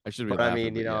 I shouldn't But be I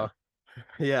laughing, mean, but yeah.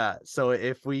 yeah. So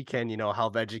if we can,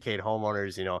 help educate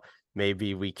homeowners,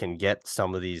 maybe we can get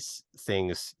some of these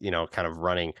things, kind of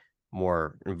running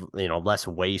more, less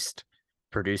waste,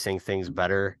 producing things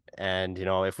better. And,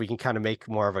 if we can kind of make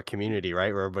more of a community,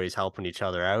 right, where everybody's helping each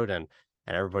other out and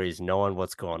everybody's knowing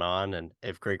what's going on. And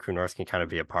if Great Crew North can kind of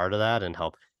be a part of that and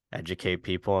help educate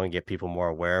people and get people more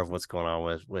aware of what's going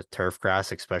on with turf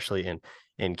grass, especially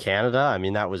in Canada. I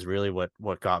mean, that was really what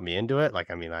got me into it.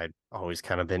 Like, I mean, I'd always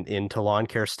kind of been into lawn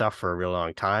care stuff for a really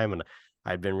long time, and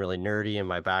I'd been really nerdy in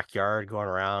my backyard, going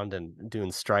around and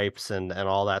doing stripes and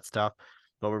all that stuff.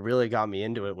 But what really got me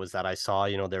into it was that I saw,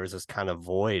 there was this kind of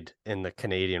void in the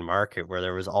Canadian market where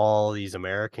there was all these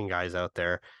American guys out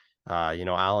there,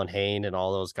 Alan Hain and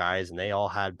all those guys, and they all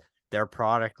had their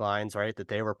product lines, right, that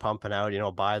they were pumping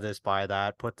out, buy this, buy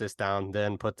that, put this down,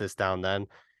 then put this down, then.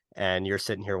 And you're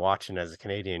sitting here watching as a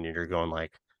Canadian, and you're going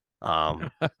like, um,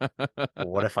 well,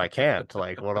 what if I can't?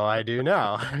 Like, what do I do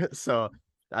now? So,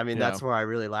 I mean, Yeah. that's where I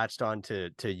really latched on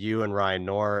to you and Ryan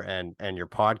Knorr and your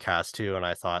podcast too. And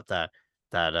I thought that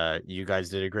you guys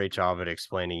did a great job at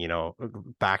explaining,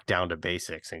 back down to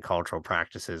basics and cultural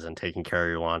practices and taking care of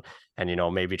your lawn,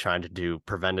 and maybe trying to do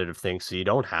preventative things so you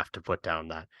don't have to put down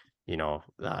that, you know,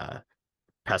 uh,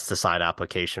 pesticide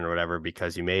application or whatever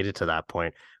because you made it to that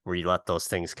point where you let those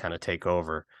things kind of take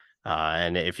over.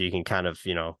 And if you can kind of,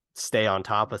 stay on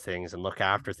top of things and look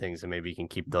after things, and maybe you can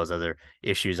keep those other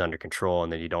issues under control,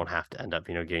 and then you don't have to end up,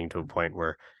 getting to a point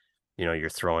where, you're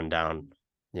throwing down,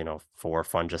 4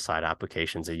 fungicide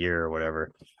applications a year or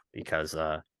whatever because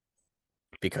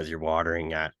you're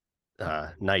watering at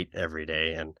night every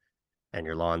day and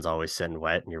your lawn's always sitting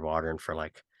wet and you're watering for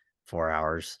like 4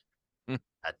 hours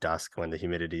at dusk when the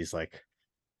humidity's like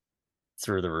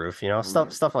through the roof,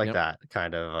 stuff like Yep. that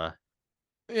kind of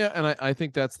Yeah, and I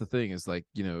think that's the thing is like,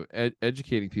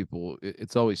 educating people,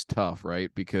 it's always tough, right?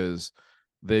 Because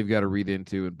they've got to read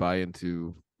into and buy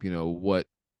into,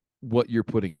 what you're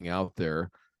putting out there.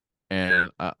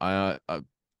 And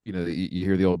you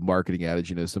hear the old marketing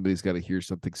adage, somebody's got to hear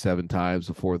something 7 times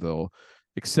before they'll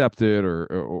accept it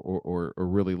or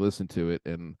really listen to it.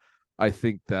 And I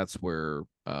think that's where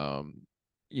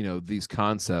these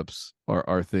concepts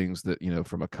are things that,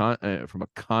 from a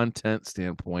content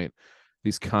standpoint,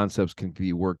 these concepts can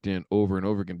be worked in over and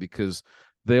over again, because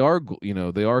they are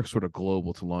sort of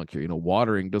global to lawn care.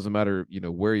 Watering doesn't matter,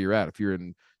 where you're at. If you're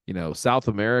in, South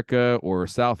America or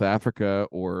South Africa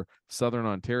or Southern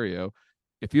Ontario,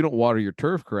 if you don't water your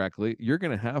turf correctly, you're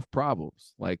going to have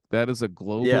problems. Like, that is a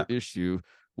global Yeah. issue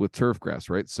with turf grass,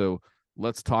 right? So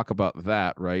let's talk about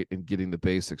that, right? And getting the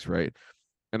basics right.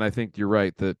 And I think you're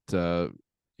right that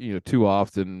too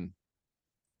often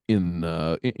in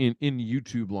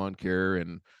YouTube lawn care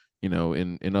and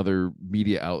in other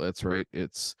media outlets, right?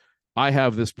 It's, I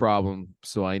have this problem,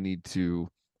 so I need to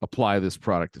apply this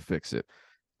product to fix it.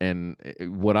 And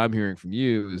what I'm hearing from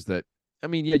you is that, I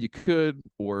mean, yeah, you could,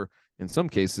 or in some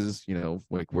cases,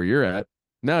 like where you're at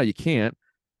now, you can't.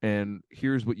 And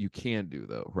here's what you can do,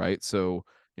 though, right? So,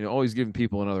 always giving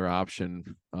people another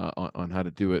option on how to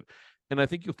do it. And I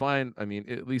think you'll find, I mean,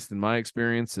 at least in my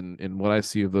experience and what I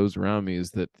see of those around me,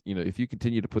 is that, if you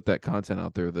continue to put that content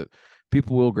out there, that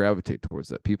people will gravitate towards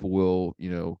that. People will,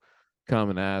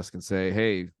 come and ask and say,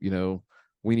 hey,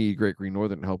 we need Great Green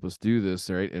Northern to help us do this,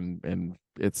 right? And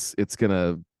it's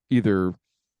gonna either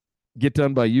get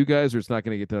done by you guys, or it's not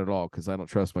going to get done at all, because I don't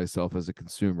trust myself as a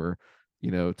consumer,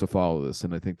 to follow this.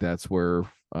 And I think that's where,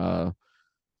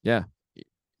 yeah,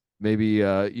 maybe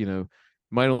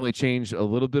might only change a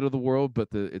little bit of the world, but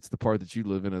it's the part that you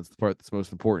live in. It's the part that's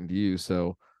most important to you.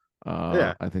 So,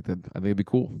 Yeah. I think it'd be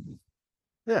cool.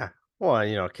 Yeah.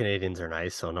 Well, Canadians are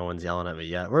nice, so no one's yelling at me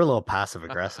yet. We're a little passive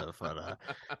aggressive, but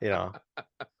you know.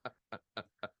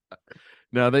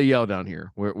 No, they yell down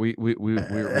here. We're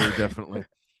definitely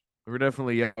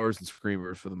yellers and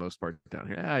screamers for the most part down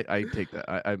here. I take that.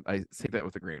 I take that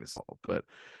with a grain of salt. But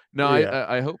no,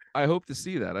 Yeah. I hope to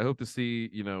see that. I hope to see,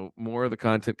 more of the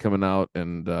content coming out.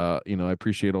 And I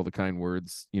appreciate all the kind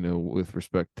words, with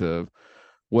respect to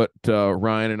what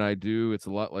Ryan and I do. It's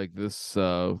a lot like this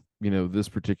this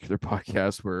particular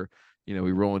podcast where,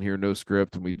 we roll in here, no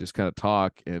script, and we just kind of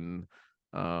talk. And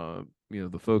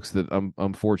the folks that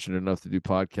I'm fortunate enough to do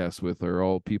podcasts with are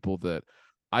all people that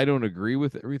I don't agree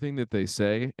with everything that they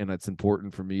say, and it's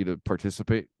important for me to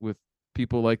participate with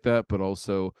people like that. But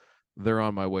also, they're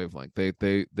on my wavelength. They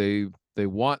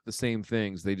want the same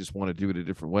things. They just want to do it a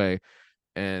different way.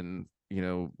 And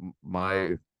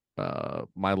my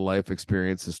life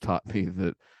experience has taught me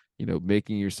that,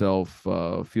 making yourself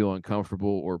feel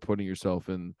uncomfortable, or putting yourself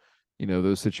in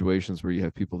those situations where you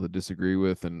have people that disagree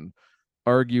with and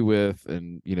argue with,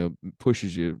 and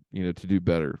pushes you, to do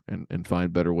better and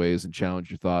find better ways and challenge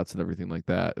your thoughts and everything like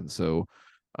that. And so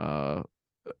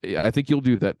yeah, I think you'll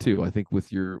do that too. I think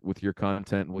with your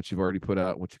content and what you've already put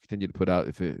out, what you continue to put out,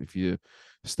 if you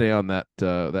stay on that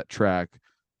track,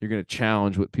 you're going to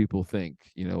challenge what people think,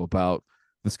 about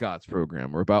the Scots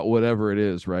program, or about whatever it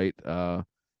is, right?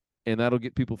 And that'll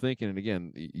get people thinking. And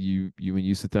again, when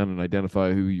you sit down and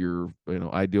identify who your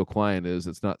ideal client is,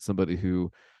 it's not somebody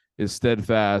who is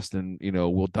steadfast and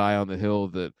will die on the hill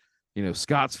that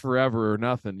Scots forever or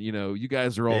nothing. You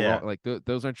guys are all Yeah. wrong. Like,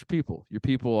 those aren't your people. Your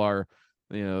people are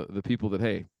the people that,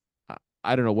 hey,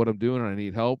 I don't know what I'm doing and I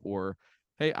need help, or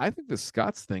hey, I think this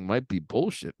Scots thing might be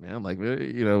bullshit, man. Like,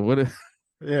 what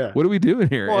Yeah. what are we doing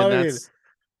here? Well, And I mean, that's,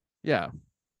 yeah.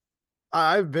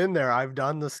 I've been there. I've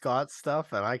done the Scott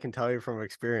stuff, and I can tell you from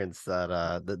experience that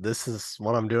that this is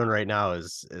what I'm doing right now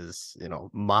is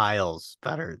miles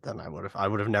better than I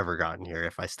would have never gotten here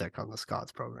if I stick on the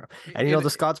Scots program. And And the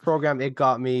Scots program, it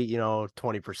got me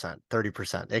 20%,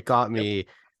 30%. It got yep. me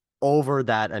over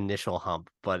that initial hump,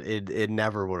 but it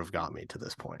never would have got me to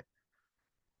this point.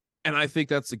 And I think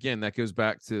that's, again, that goes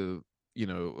back to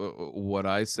what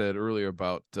I said earlier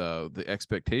about the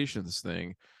expectations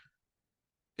thing.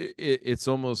 It's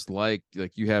almost like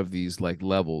you have these like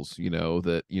levels,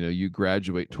 that you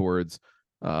graduate towards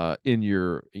in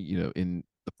your in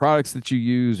the products that you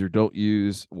use or don't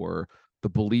use, or the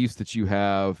beliefs that you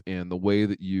have, and the way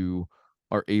that you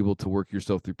are able to work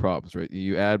yourself through problems, right?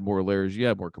 You add more layers, you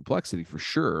add more complexity for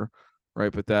sure,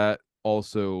 right? But that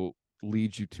also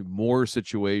leads you to more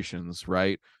situations,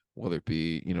 right? Whether it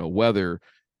be weather,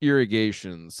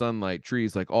 irrigation, sunlight,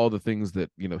 trees, like all the things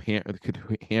that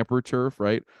could hamper turf,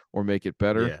 right, or make it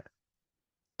better.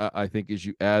 Yeah. I think as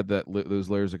you add those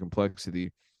layers of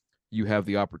complexity, you have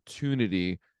the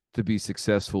opportunity to be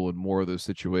successful in more of those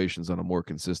situations on a more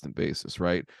consistent basis,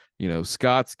 right?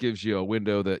 Scott's gives you a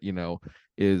window that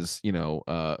is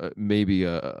maybe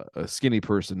a skinny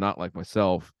person, not like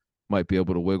myself, might be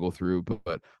able to wiggle through,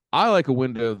 but I like a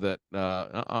window that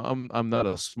I'm not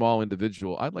a small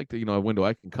individual. I'd like to a window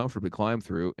I can comfortably climb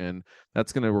through, and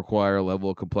that's going to require a level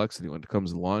of complexity when it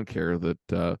comes to lawn care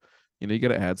that you got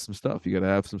to add some stuff. You got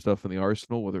to have some stuff in the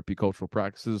arsenal, whether it be cultural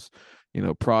practices,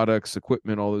 products,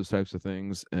 equipment, all those types of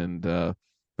things. And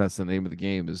that's the name of the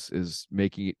game, is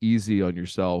making it easy on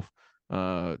yourself,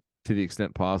 to the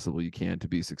extent possible you can, to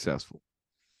be successful.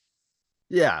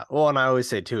 Yeah. Well, and I always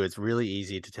say too, it's really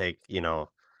easy to take,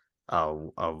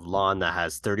 a lawn that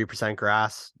has 30%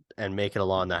 grass and make it a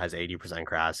lawn that has 80%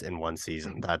 grass in one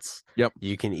season. That's Yep.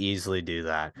 You can easily do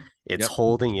that. It's Yep.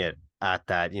 holding it at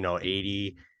that,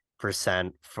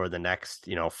 80% for the next,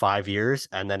 5 years.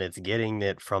 And then it's getting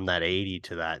it from that 80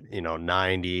 to that,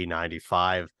 90,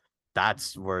 95.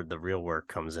 That's where the real work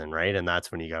comes in, right? And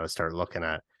that's when you got to start looking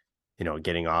at,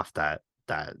 getting off that,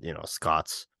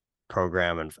 Scott's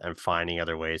program and finding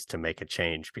other ways to make a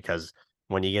change, because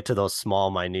when you get to those small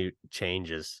minute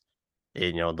changes,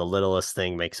 the littlest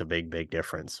thing makes a big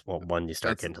difference when you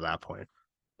start That's getting to that point.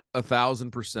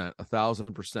 1,000%,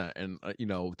 1,000%. And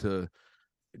to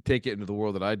take it into the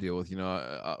world that I deal with,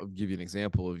 I'll give you an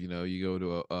example of, you go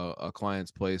to a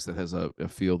client's place that has a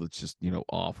field that's just,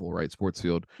 awful, right? Sports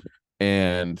field.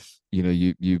 And,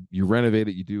 you renovate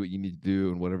it, you do what you need to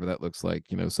do, and whatever that looks like,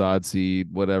 sod, seed,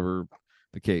 whatever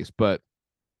the case. But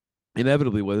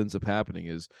inevitably what ends up happening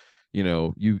is,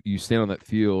 you stand on that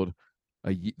field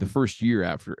the first year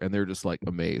after, and they're just like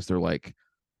amazed. They're like,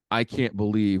 I can't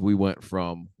believe we went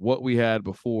from what we had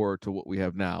before to what we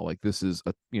have now. Like, this is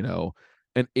an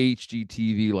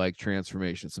HGTV like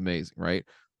transformation. It's amazing, right?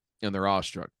 And they're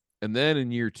awestruck. And then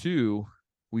in year two,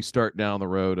 we start down the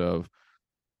road of,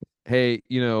 hey,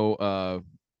 it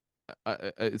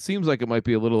seems like it might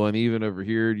be a little uneven over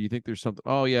here. Do you think there's something?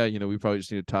 Oh yeah, we probably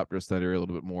just need to top dress that area a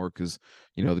little bit more because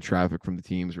the traffic from the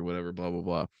teams or whatever, blah blah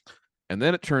blah. And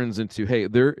then it turns into, hey,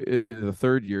 there in the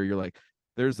third year, you're like,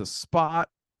 there's a spot,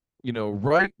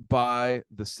 right by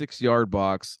the 6 yard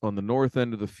box on the north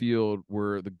end of the field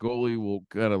where the goalie will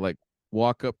kind of like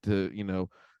walk up to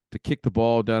kick the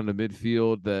ball down to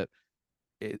midfield, that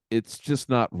it's just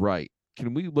not right.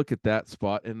 Can we look at that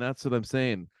spot? And that's what I'm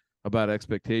saying about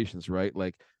expectations, right?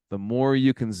 Like, the more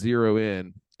you can zero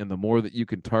in and the more that you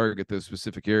can target those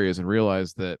specific areas and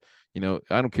realize that,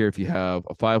 I don't care if you have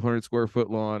a 500 square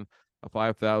foot lawn, a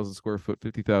 5,000 square foot,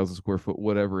 50,000 square foot,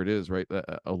 whatever it is, right?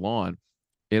 A lawn,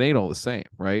 it ain't all the same,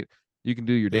 right? You can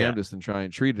do your Yeah. damnedest and try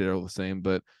and treat it all the same,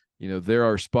 but there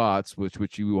are spots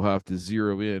which you will have to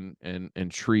zero in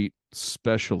and treat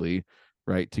specially,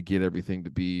 right, to get everything to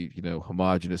be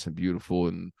homogenous and beautiful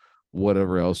and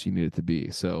whatever else you need it to be.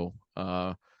 So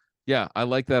yeah, I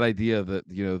like that idea that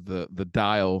the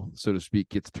dial, so to speak,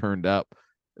 gets turned up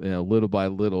little by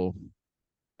little.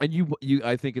 And you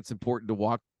I think it's important to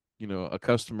walk a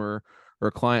customer or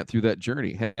a client through that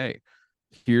journey. Hey,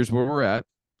 here's where we're at,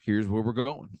 here's where we're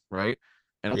going, right?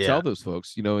 And I'll tell Yeah. those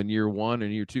folks, in year one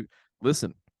and year two,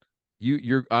 listen,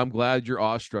 I'm glad you're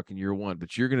awestruck in year one,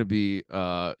 but you're going to be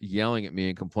yelling at me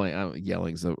and complaining. I don't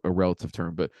Yelling is a relative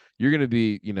term, but you're going to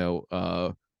be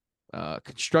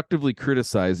constructively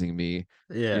criticizing me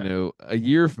Yeah. a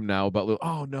year from now about,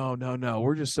 oh no no no,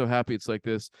 we're just so happy it's like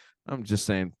this. I'm just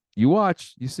saying, you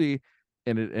watch, you see.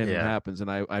 And it Yeah. happens,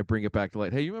 and I bring it back to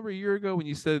light. Hey, you remember a year ago when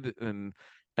you said, and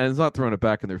it's not throwing it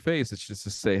back in their face, it's just to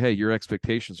say, hey, your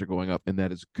expectations are going up, and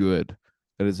that is good.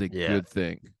 That is a Yeah. good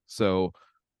thing. So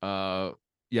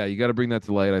yeah, you got to bring that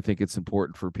to light. I think it's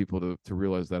important for people to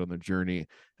realize that on their journey,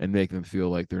 and make them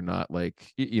feel like they're not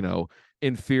like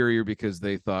inferior because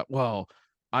they thought, well,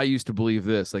 I used to believe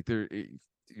this. Like,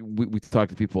 we talk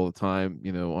to people all the time,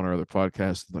 on our other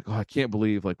podcasts, like, oh, I can't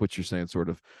believe, like, what you're saying, sort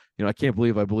of, I can't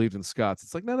believe I believed in Scots.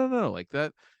 It's like, no, no, no, like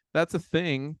that's a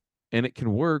thing, and it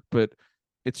can work, but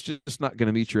it's just not going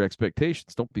to meet your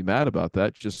expectations. Don't be mad about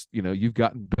that. Just, you've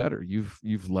gotten better.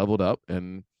 You've leveled up,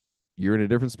 and you're in a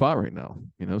different spot right now,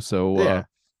 so Yeah.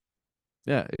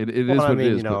 yeah, it Well, is I what it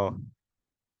mean, is. But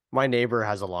my neighbor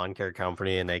has a lawn care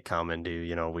company and they come and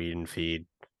do, weed and feed,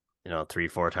 3,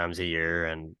 4 times a year.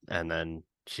 And then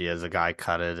she has a guy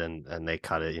cut it and they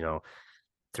cut it,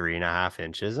 3.5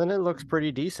 inches, and it looks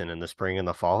pretty decent in the spring and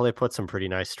the fall. They put some pretty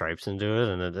nice stripes into it,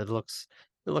 and it looks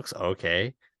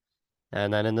okay.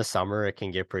 And then in the summer it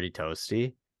can get pretty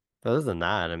toasty. But other than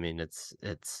that, I mean, it's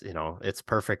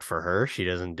perfect for her. She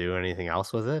doesn't do anything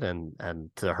else with it, and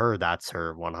to her, that's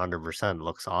her 100%.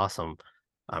 Looks awesome.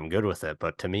 I'm good with it.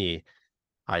 But to me,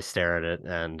 I stare at it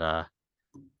and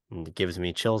it gives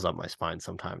me chills up my spine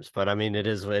sometimes. But I mean, it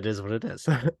is what it is.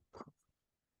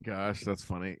 gosh, that's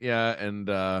funny. Yeah,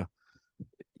 and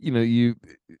you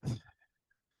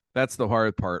that's the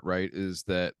hard part, right? Is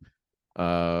that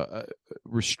uh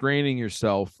restraining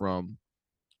yourself from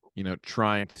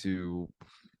trying to,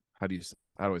 how do you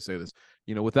how do I say this,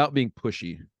 without being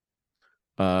pushy,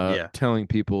 Yeah. telling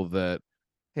people that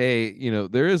hey,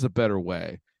 there is a better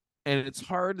way. And it's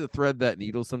hard to thread that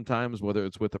needle sometimes, whether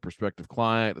it's with a prospective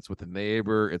client, it's with a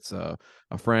neighbor, it's a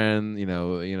friend,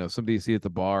 somebody you see at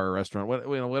the bar or restaurant,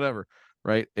 whatever,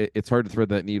 right? It's hard to thread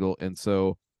that needle. And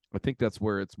so I think that's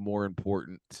where it's more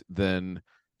important than,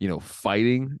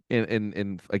 fighting.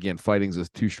 And again, fighting is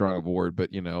too strong of a word, but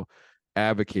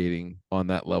advocating on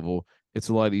that level, it's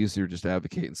a lot easier just to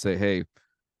advocate and say, hey,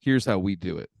 here's how we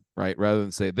do it, right? Rather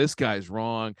than say this guy's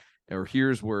wrong, or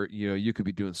here's where you could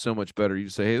be doing so much better. You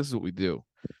say, hey, this is what we do.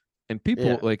 And people,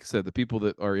 Yeah. like I said, the people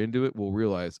that are into it will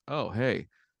realize, oh, hey,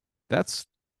 that's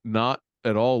not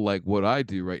at all like what I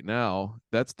do right now.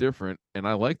 That's different. And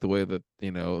I like the way that,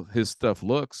 his stuff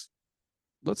looks.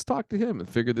 Let's talk to him and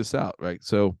figure this out. Right.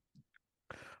 So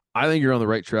I think you're on the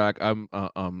right track. I'm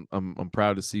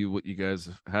proud to see what you guys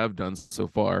have done so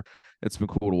far. It's been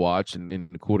cool to watch, and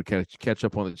cool to catch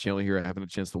up on the channel here. I haven't had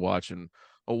a chance to watch in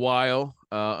a while,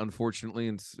 unfortunately,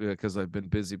 and because I've been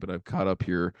busy, but I've caught up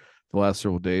here the last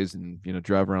several days, and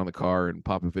drive around the car and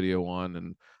pop a video on.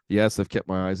 And yes, I've kept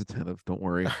my eyes attentive. Don't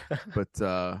worry, but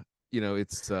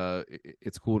it's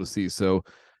cool to see. So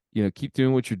keep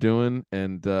doing what you're doing,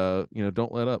 and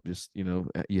don't let up. Just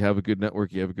you have a good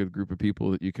network, you have a good group of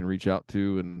people that you can reach out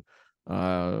to, and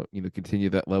continue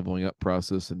that leveling up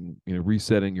process, and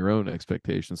resetting your own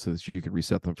expectations so that you can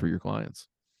reset them for your clients.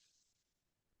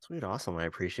 Sweet, awesome. I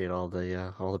appreciate all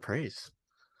the praise.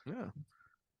 Yeah.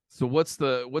 So what's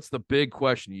the big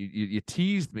question? You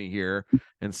teased me here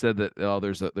and said that, oh,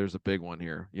 there's a big one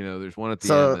here. There's one at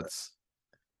the end So that's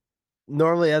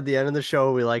normally at the end of the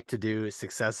show, we like to do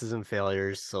successes and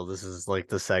failures. So this is like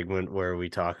the segment where we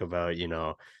talk about,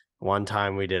 one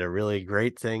time we did a really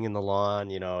great thing in the lawn,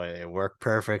 it worked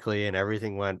perfectly and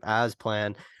everything went as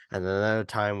planned. And then another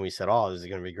time we said, oh, this is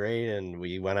going to be great. And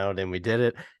we went out and we did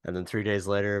it. And then 3 days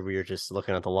later, we were just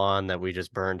looking at the lawn that we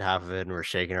just burned half of it and we're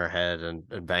shaking our head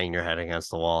and banging our head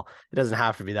against the wall. It doesn't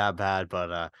have to be that bad,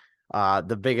 but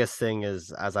the biggest thing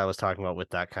is, as I was talking about with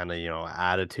that kind of,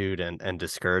 attitude and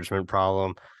discouragement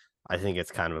problem, I think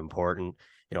it's kind of important.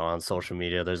 On social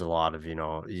media, there's a lot of,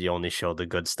 you only show the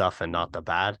good stuff and not the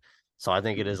bad. So I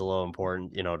think it is a little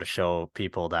important, to show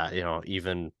people that,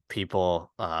 even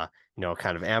people,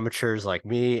 kind of amateurs like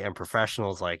me and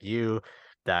professionals like you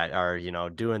that are,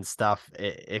 doing stuff,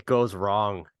 it goes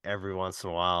wrong every once in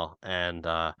a while. And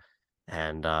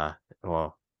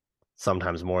well,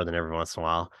 sometimes more than every once in a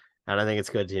while. And I think it's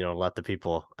good to, let the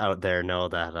people out there know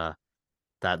that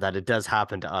that it does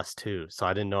happen to us too. So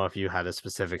I didn't know if you had a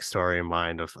specific story in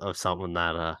mind of something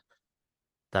that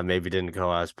maybe didn't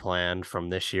go as planned from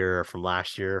this year or from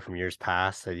last year or from years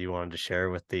past that you wanted to share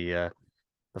with the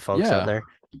folks out yeah. there.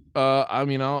 I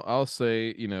mean, I'll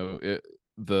say,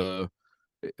 the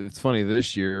it's funny,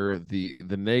 this year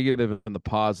the negative and the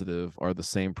positive are the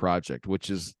same project,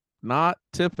 which is not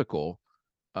typical.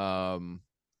 Um,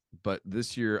 but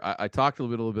this year I talked a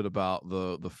little bit about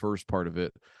the first part of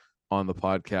it on the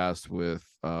podcast with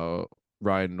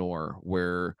Ryan Knorr,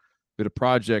 where we had a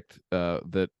project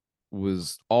that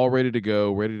was all ready to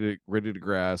go, ready to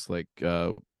grass, like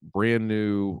brand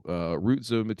new root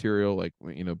zone material, like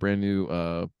brand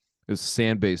new it's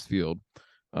sand based field,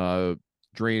 uh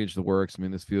drainage, the works. I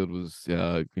mean, this field was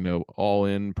all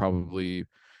in probably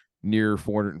near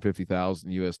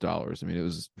 450,000 US dollars. I mean, it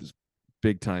was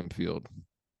big time field.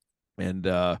 And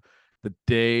the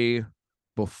day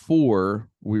before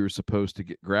we were supposed to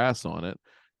get grass on it,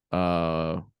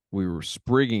 uh we were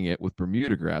sprigging it with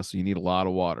Bermuda grass, so you need a lot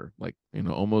of water, like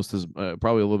almost as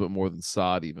probably a little bit more than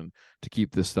sod even, to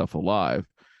keep this stuff alive.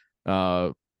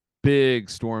 uh Big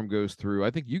storm goes through.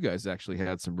 I think you guys actually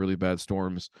had some really bad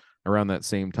storms around that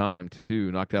same time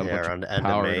too, knocked out a Yeah, bunch of around the end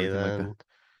of power and May everything like that. then.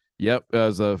 Yep,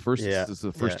 as the first Yeah, this is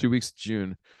the first yeah, 2 weeks of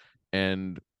June,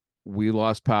 and we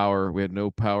lost power. We had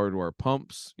no power to our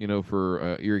pumps,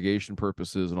 for irrigation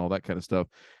purposes and all that kind of stuff.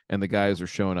 And the guys are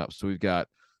showing up. So we've got,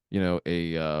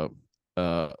 a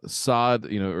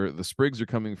sod, or the sprigs are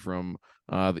coming from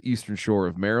the eastern shore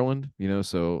of Maryland,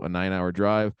 so a 9-hour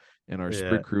drive. And our yeah.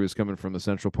 sprig crew is coming from the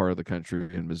central part of the country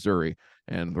in Missouri.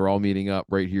 And they're all meeting up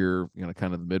right here,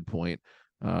 kind of the midpoint,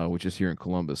 which is here in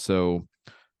Columbus. So,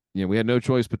 we had no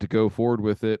choice but to go forward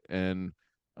with it, and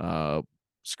uh,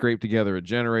 scrape together a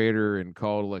generator and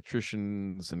called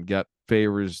electricians and got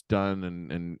favors done,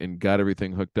 and got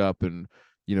everything hooked up, and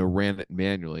ran it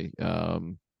manually.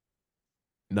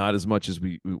 Not as much as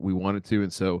we wanted to,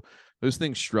 and so those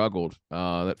things struggled.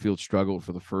 That field struggled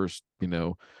for the first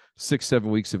 6-7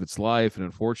 weeks of its life, and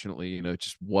unfortunately, it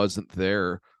just wasn't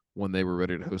there when they were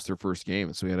ready to host their first game.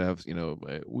 And so we had to have,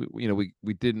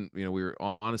 we didn't, we were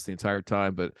honest the entire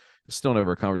time, but it's still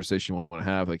never a conversation we want to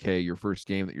have like, hey, your first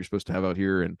game that you're supposed to have out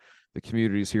here and the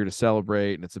community's here to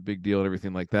celebrate and it's a big deal and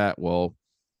everything like that. Well,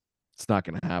 it's not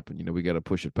going to happen. We got to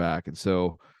push it back. And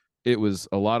so it was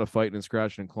a lot of fighting and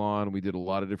scratching and clawing. We did a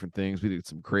lot of different things. We did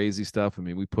some crazy stuff. I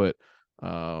mean, we put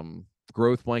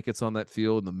growth blankets on that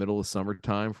field in the middle of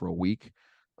summertime for a week,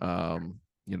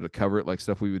 to cover it like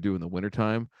stuff we would do in the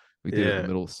wintertime. We did it in the Yeah.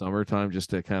 middle of summertime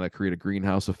just to kind of create a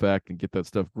greenhouse effect and get that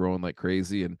stuff growing like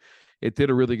crazy. And it did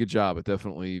a really good job. It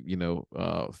definitely,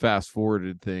 fast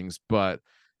forwarded things, but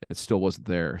it still wasn't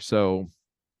there. So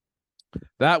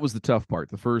that was the tough part.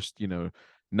 The first,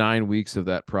 9 weeks of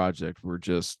that project were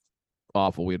just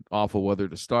awful. We had awful weather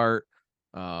to start.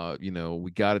 We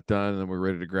got it done and then we're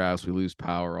ready to grass. We lose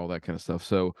power, all that kind of stuff.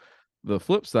 So the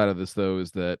flip side of this though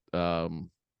is that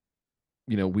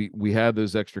we had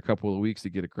those extra couple of weeks to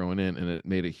get it growing in, and it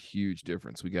made a huge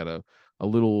difference. We got a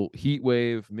little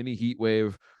mini heat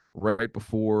wave right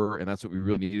before, and that's what we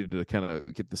really needed to kind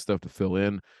of get the stuff to fill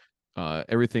in.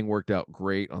 Everything worked out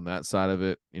great on that side of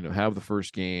it. Have the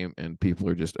first game, and people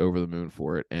are just over the moon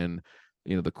for it. And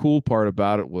the cool part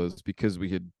about it was because we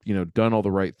had done all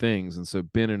the right things, and so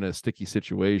been in a sticky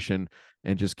situation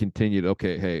and just continued.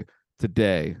 Okay, hey,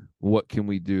 today, what can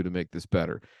we do to make this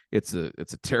better? It's a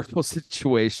terrible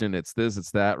situation. It's this,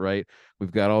 it's that, right?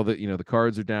 We've got all the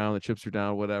cards are down, the chips are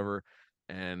down, whatever.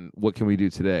 And what can we do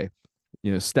today?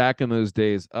 Stacking those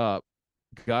days up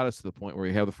got us to the point where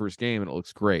we have the first game and it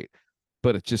looks great,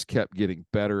 but it just kept getting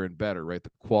better and better, right?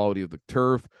 The quality of the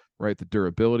turf, right? The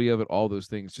durability of it, all those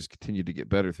things just continued to get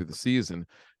better through the season.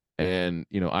 And,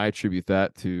 I attribute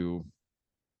that to,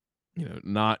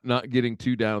 not getting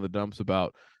too down in the dumps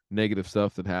about negative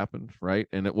stuff that happened, right?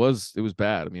 And it was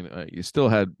bad. I mean, you still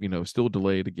had, still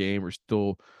delayed a game or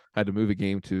still had to move a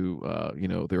game to,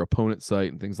 their opponent's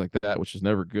site and things like that, which is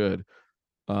never good.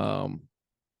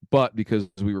 But because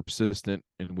we were persistent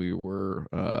and we were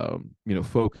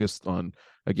focused on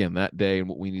again that day and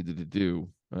what we needed to do,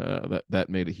 that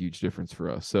made a huge difference for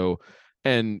us. So,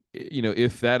 and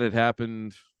if that had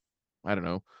happened, I don't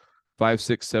know, 5,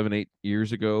 6, 7, 8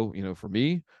 years ago, for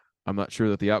me, I'm not sure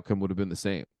that the outcome would have been the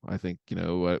same. I think I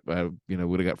would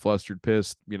have got flustered,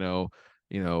 pissed, you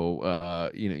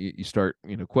start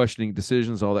questioning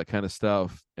decisions, all that kind of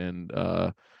stuff. And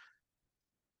that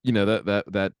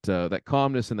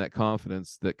calmness and that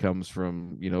confidence that comes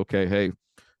from okay, hey,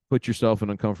 put yourself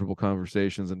in uncomfortable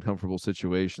conversations and comfortable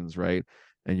situations, right?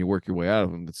 And you work your way out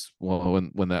of them. It's well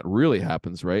when that really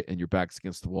happens, right? And your back's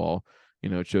against the wall,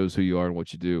 it shows who you are and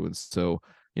what you do. And so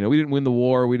we didn't win the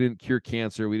war, we didn't cure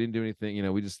cancer, we didn't do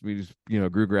anything. We just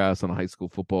grew grass on a high school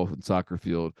football and soccer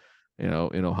field, in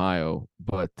Ohio.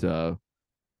 But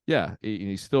yeah,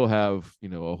 you still have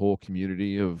a whole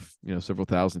community of several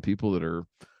thousand people that are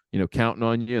counting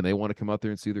on you, and they want to come out there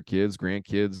and see their kids,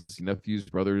 grandkids, nephews,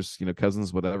 brothers,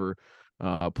 cousins, whatever,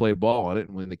 play ball on it.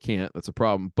 And when they can't, that's a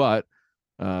problem. But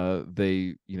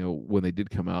they, when they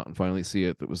did come out and finally see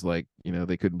it, it was like,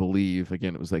 they couldn't believe.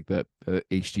 Again, it was like that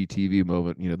HGTV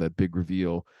moment, that big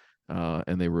reveal,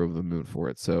 and they were over the moon for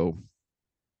it. So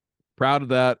proud of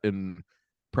that, and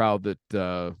proud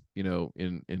that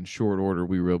in short order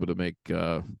we were able to make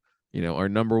our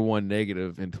number one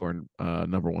negative into our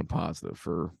number one positive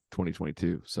for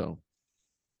 2022. So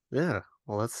Yeah.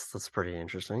 Well, that's pretty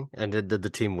interesting. And did the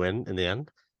team win in the end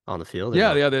on the field or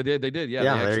yeah, no? yeah, they did. Yeah, they Yeah,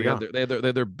 there you actually had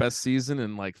go. their best season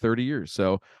in like 30 years.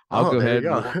 So I'll Oh, go there you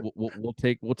ahead and go. we'll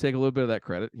take a little bit of that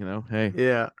credit. Hey,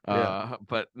 Yeah, yeah.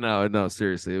 but no,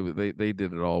 seriously, they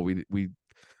did it all. We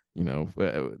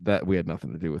that we had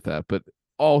nothing to do with that. But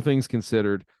all things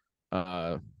considered,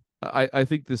 I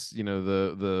think this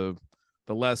the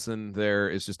lesson there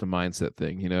is just a mindset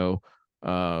thing.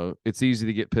 It's easy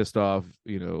to get pissed off.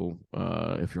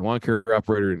 If you're a lawn care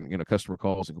operator and customer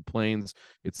calls and complains,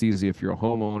 it's easy if you're a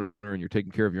homeowner and you're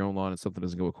taking care of your own lawn and something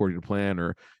doesn't go according to plan,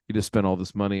 or you just spend all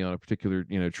this money on a particular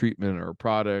treatment or a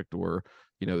product, or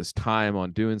this time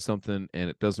on doing something and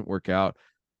it doesn't work out.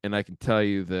 And I can tell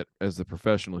you that as the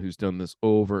professional who's done this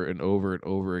over and over and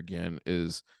over again,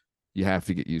 is you have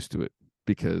to get used to it,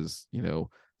 because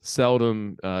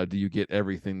seldom do you get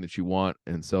everything that you want,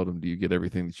 and seldom do you get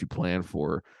everything that you plan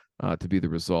for to be the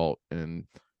result. And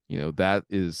that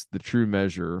is the true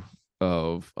measure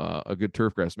of a good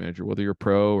turfgrass manager, whether you're a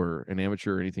pro or an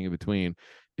amateur or anything in between,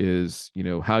 is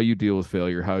how you deal with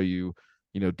failure, how you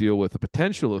deal with the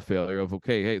potential of failure of,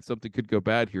 okay, hey, something could go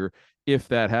bad here. If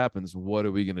that happens, what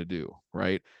are we going to do,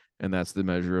 right? And that's the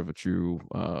measure of a true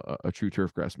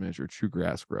turfgrass manager, a true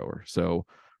grass grower. So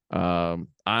I'm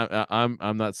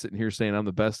not sitting here saying I'm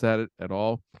the best at it at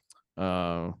all.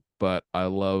 But I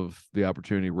love the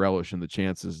opportunity, relish, and the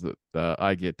chances that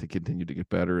I get to continue to get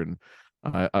better. And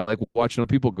I like watching other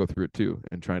people go through it too,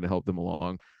 and trying to help them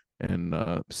along and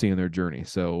seeing their journey.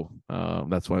 So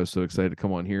that's why I was so excited to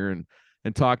come on here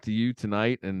and talk to you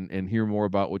tonight and hear more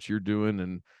about what you're doing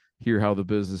and hear how the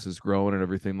business is growing and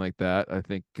everything like that. I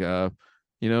think you're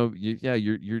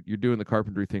doing the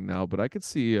carpentry thing now, but I could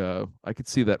see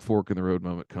that fork in the road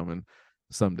moment coming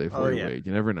someday Oh for you, yeah. Wade.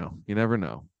 You never know. You never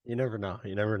know. You never know.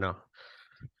 You never know.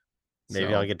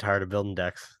 Maybe I'll So get tired of building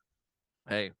decks.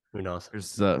 hey, Who knows?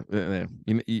 there's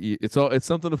it's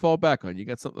something to fall back on. You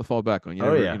got something to fall back on. You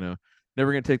Oh never yeah.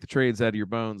 never gonna take the trades out of your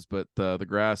bones, but the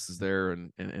grass is there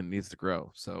and needs to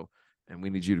grow. So and we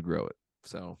need you to grow it.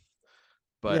 So,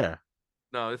 but Yeah.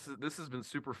 no, this has been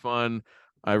super fun.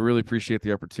 I really appreciate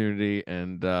the opportunity,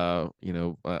 and I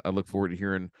look forward to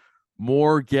hearing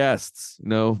more guests.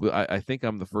 I think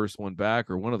I'm the first one back,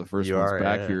 or one of the first You ones are.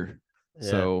 back Yeah. here. Yeah.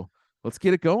 So let's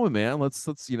get it going, man. Let's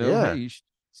hey, Yeah. you should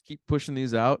just keep pushing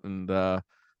these out, and I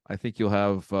think you'll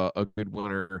have a good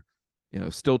winter.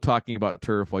 Still talking about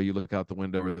turf while you look out the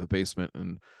window of the basement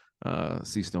and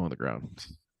see snow on the ground.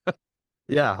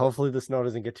 Yeah, hopefully the snow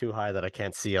doesn't get too high that I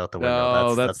can't see out the window.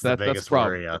 No, That's the that's a biggest problem.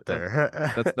 worry out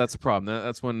there. That's a problem.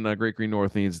 That's when Great Green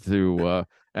North needs to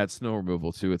add snow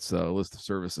removal to its list of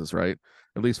services, right?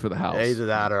 At least for the house. Either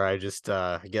that or I just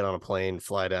get on a plane,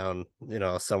 fly down,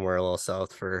 somewhere a little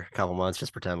south for a couple months,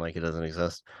 just pretend like it doesn't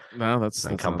exist, No, that's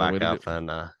and come another way back to do up it.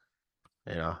 and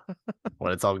you know,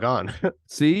 when it's all gone.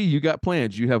 See, you got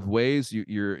plans. You have ways.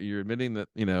 You're admitting that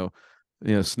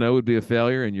snow would be a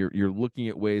failure, and you're looking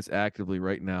at ways actively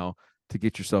right now to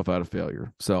get yourself out of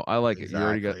failure. So I like it. You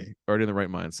Exactly. already in the right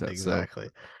mindset. So Exactly.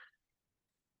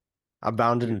 I'm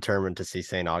bound and determined to see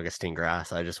St. Augustine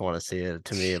grass. I just want to see it.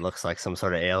 To me, it looks like some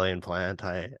sort of alien plant.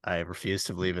 I refuse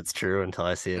to believe it's true until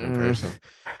I see it in person.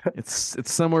 it's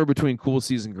somewhere between cool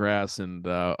season grass and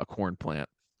a corn plant.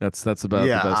 That's about the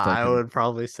Yeah, best I I can. would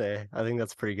probably say. I think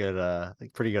that's pretty good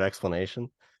explanation.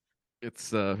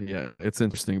 It's it's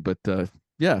interesting, but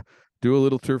yeah, do a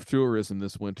little turf tourism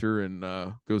this winter and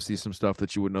go see some stuff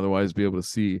that you wouldn't otherwise be able to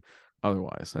see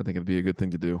otherwise. I think it'd be a good thing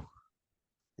to do.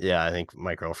 Yeah, I think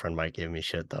my girlfriend might give me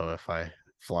shit though if I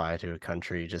fly to a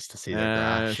country just to see their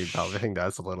grass. Uh, She'd probably sh- think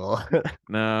that's a little.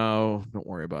 no, don't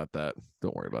worry about that.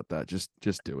 Don't worry about that. Just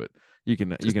do it. You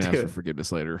Just can do ask for it.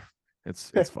 forgiveness later.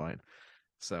 It's fine.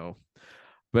 So,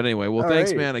 but anyway, well, All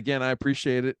thanks, right. man. Again, I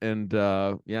appreciate it, and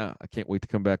yeah, I can't wait to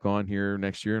come back on here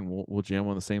next year, and we'll jam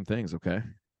on the same things. Okay.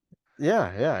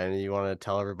 Yeah, yeah. And you want to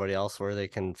tell everybody else where they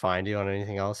can find you on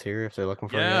anything else here if they're looking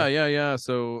for Yeah, you? yeah.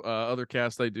 So other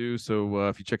casts I do. So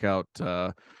if you check out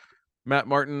Matt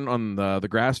Martin on the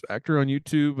Grass Factor on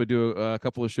YouTube, I do a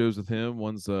couple of shows with him.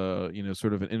 One's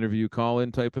sort of an interview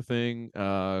call-in type of thing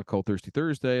called Thirsty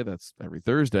Thursday. That's every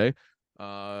Thursday,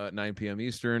 9 p.m.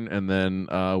 Eastern. And then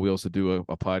we also do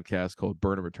a podcast called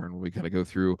Burn and Return, where we kind of go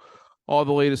through all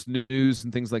the latest news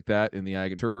and things like that in the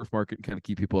ag and turf market, and kind of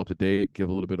keep people up to date, give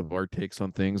a little bit of our takes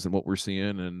on things and what we're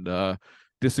seeing, and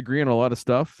disagree on a lot of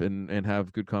stuff and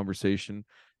have good conversation.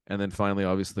 And then finally,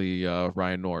 obviously,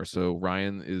 Ryan Knorr. So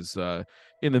Ryan is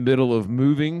in the middle of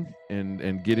moving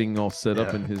and getting all set up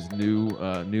Yeah. in his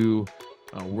new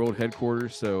world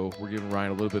headquarters. So we're giving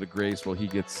Ryan a little bit of grace while he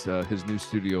gets his new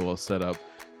studio all set up.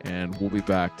 And we'll be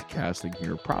back to casting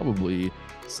here probably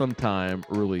sometime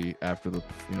early after the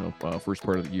first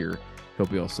part of the year. He'll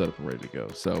be all set up and ready to go.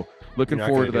 So looking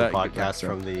forward to that podcast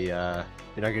from the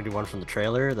you're not gonna do one from the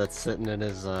trailer that's sitting in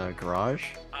his garage.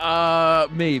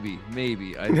 Maybe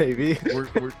Maybe.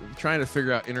 we're trying to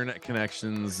figure out internet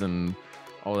connections and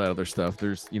all that other stuff.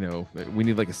 There's we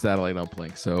need like a satellite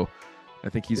uplink, so I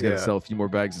think he's got to sell a few more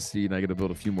bags of seed, and I got to build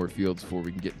a few more fields before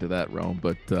we can get into that realm.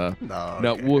 But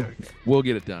no, we'll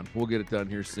get it done. We'll get it done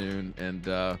here soon. And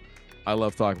I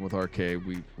love talking with RK.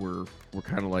 We're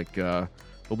kind of like a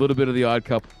little bit of the odd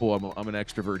couple. I'm an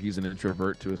extrovert. He's an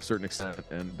introvert to a certain extent,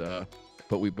 and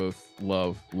but we both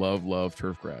love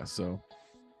turf grass. So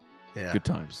Yeah. good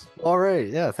times. All right.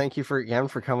 Yeah. Thank you again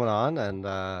for coming on,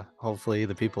 and hopefully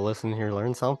the people listening here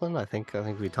learn something. I think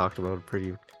we talked about a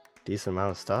pretty decent amount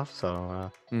of stuff.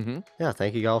 So yeah,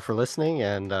 thank you all for listening,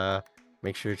 and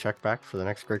make sure to check back for the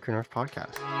next Great Green North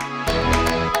podcast.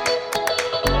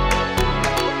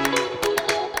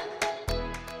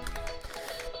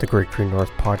 The Great Green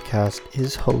North podcast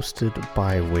is hosted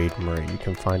by Wade Murray. You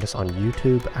can find us on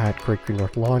YouTube at Great Green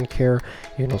North Lawn Care.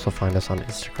 You can also find us on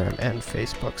Instagram and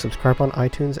Facebook. Subscribe on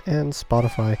iTunes and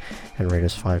Spotify and rate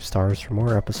us 5 stars for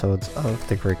more episodes of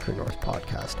the Great Green North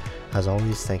podcast. As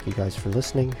always, thank you guys for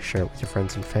listening. Share it with your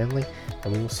friends and family,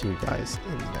 and we will see you guys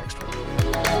in the next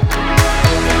one.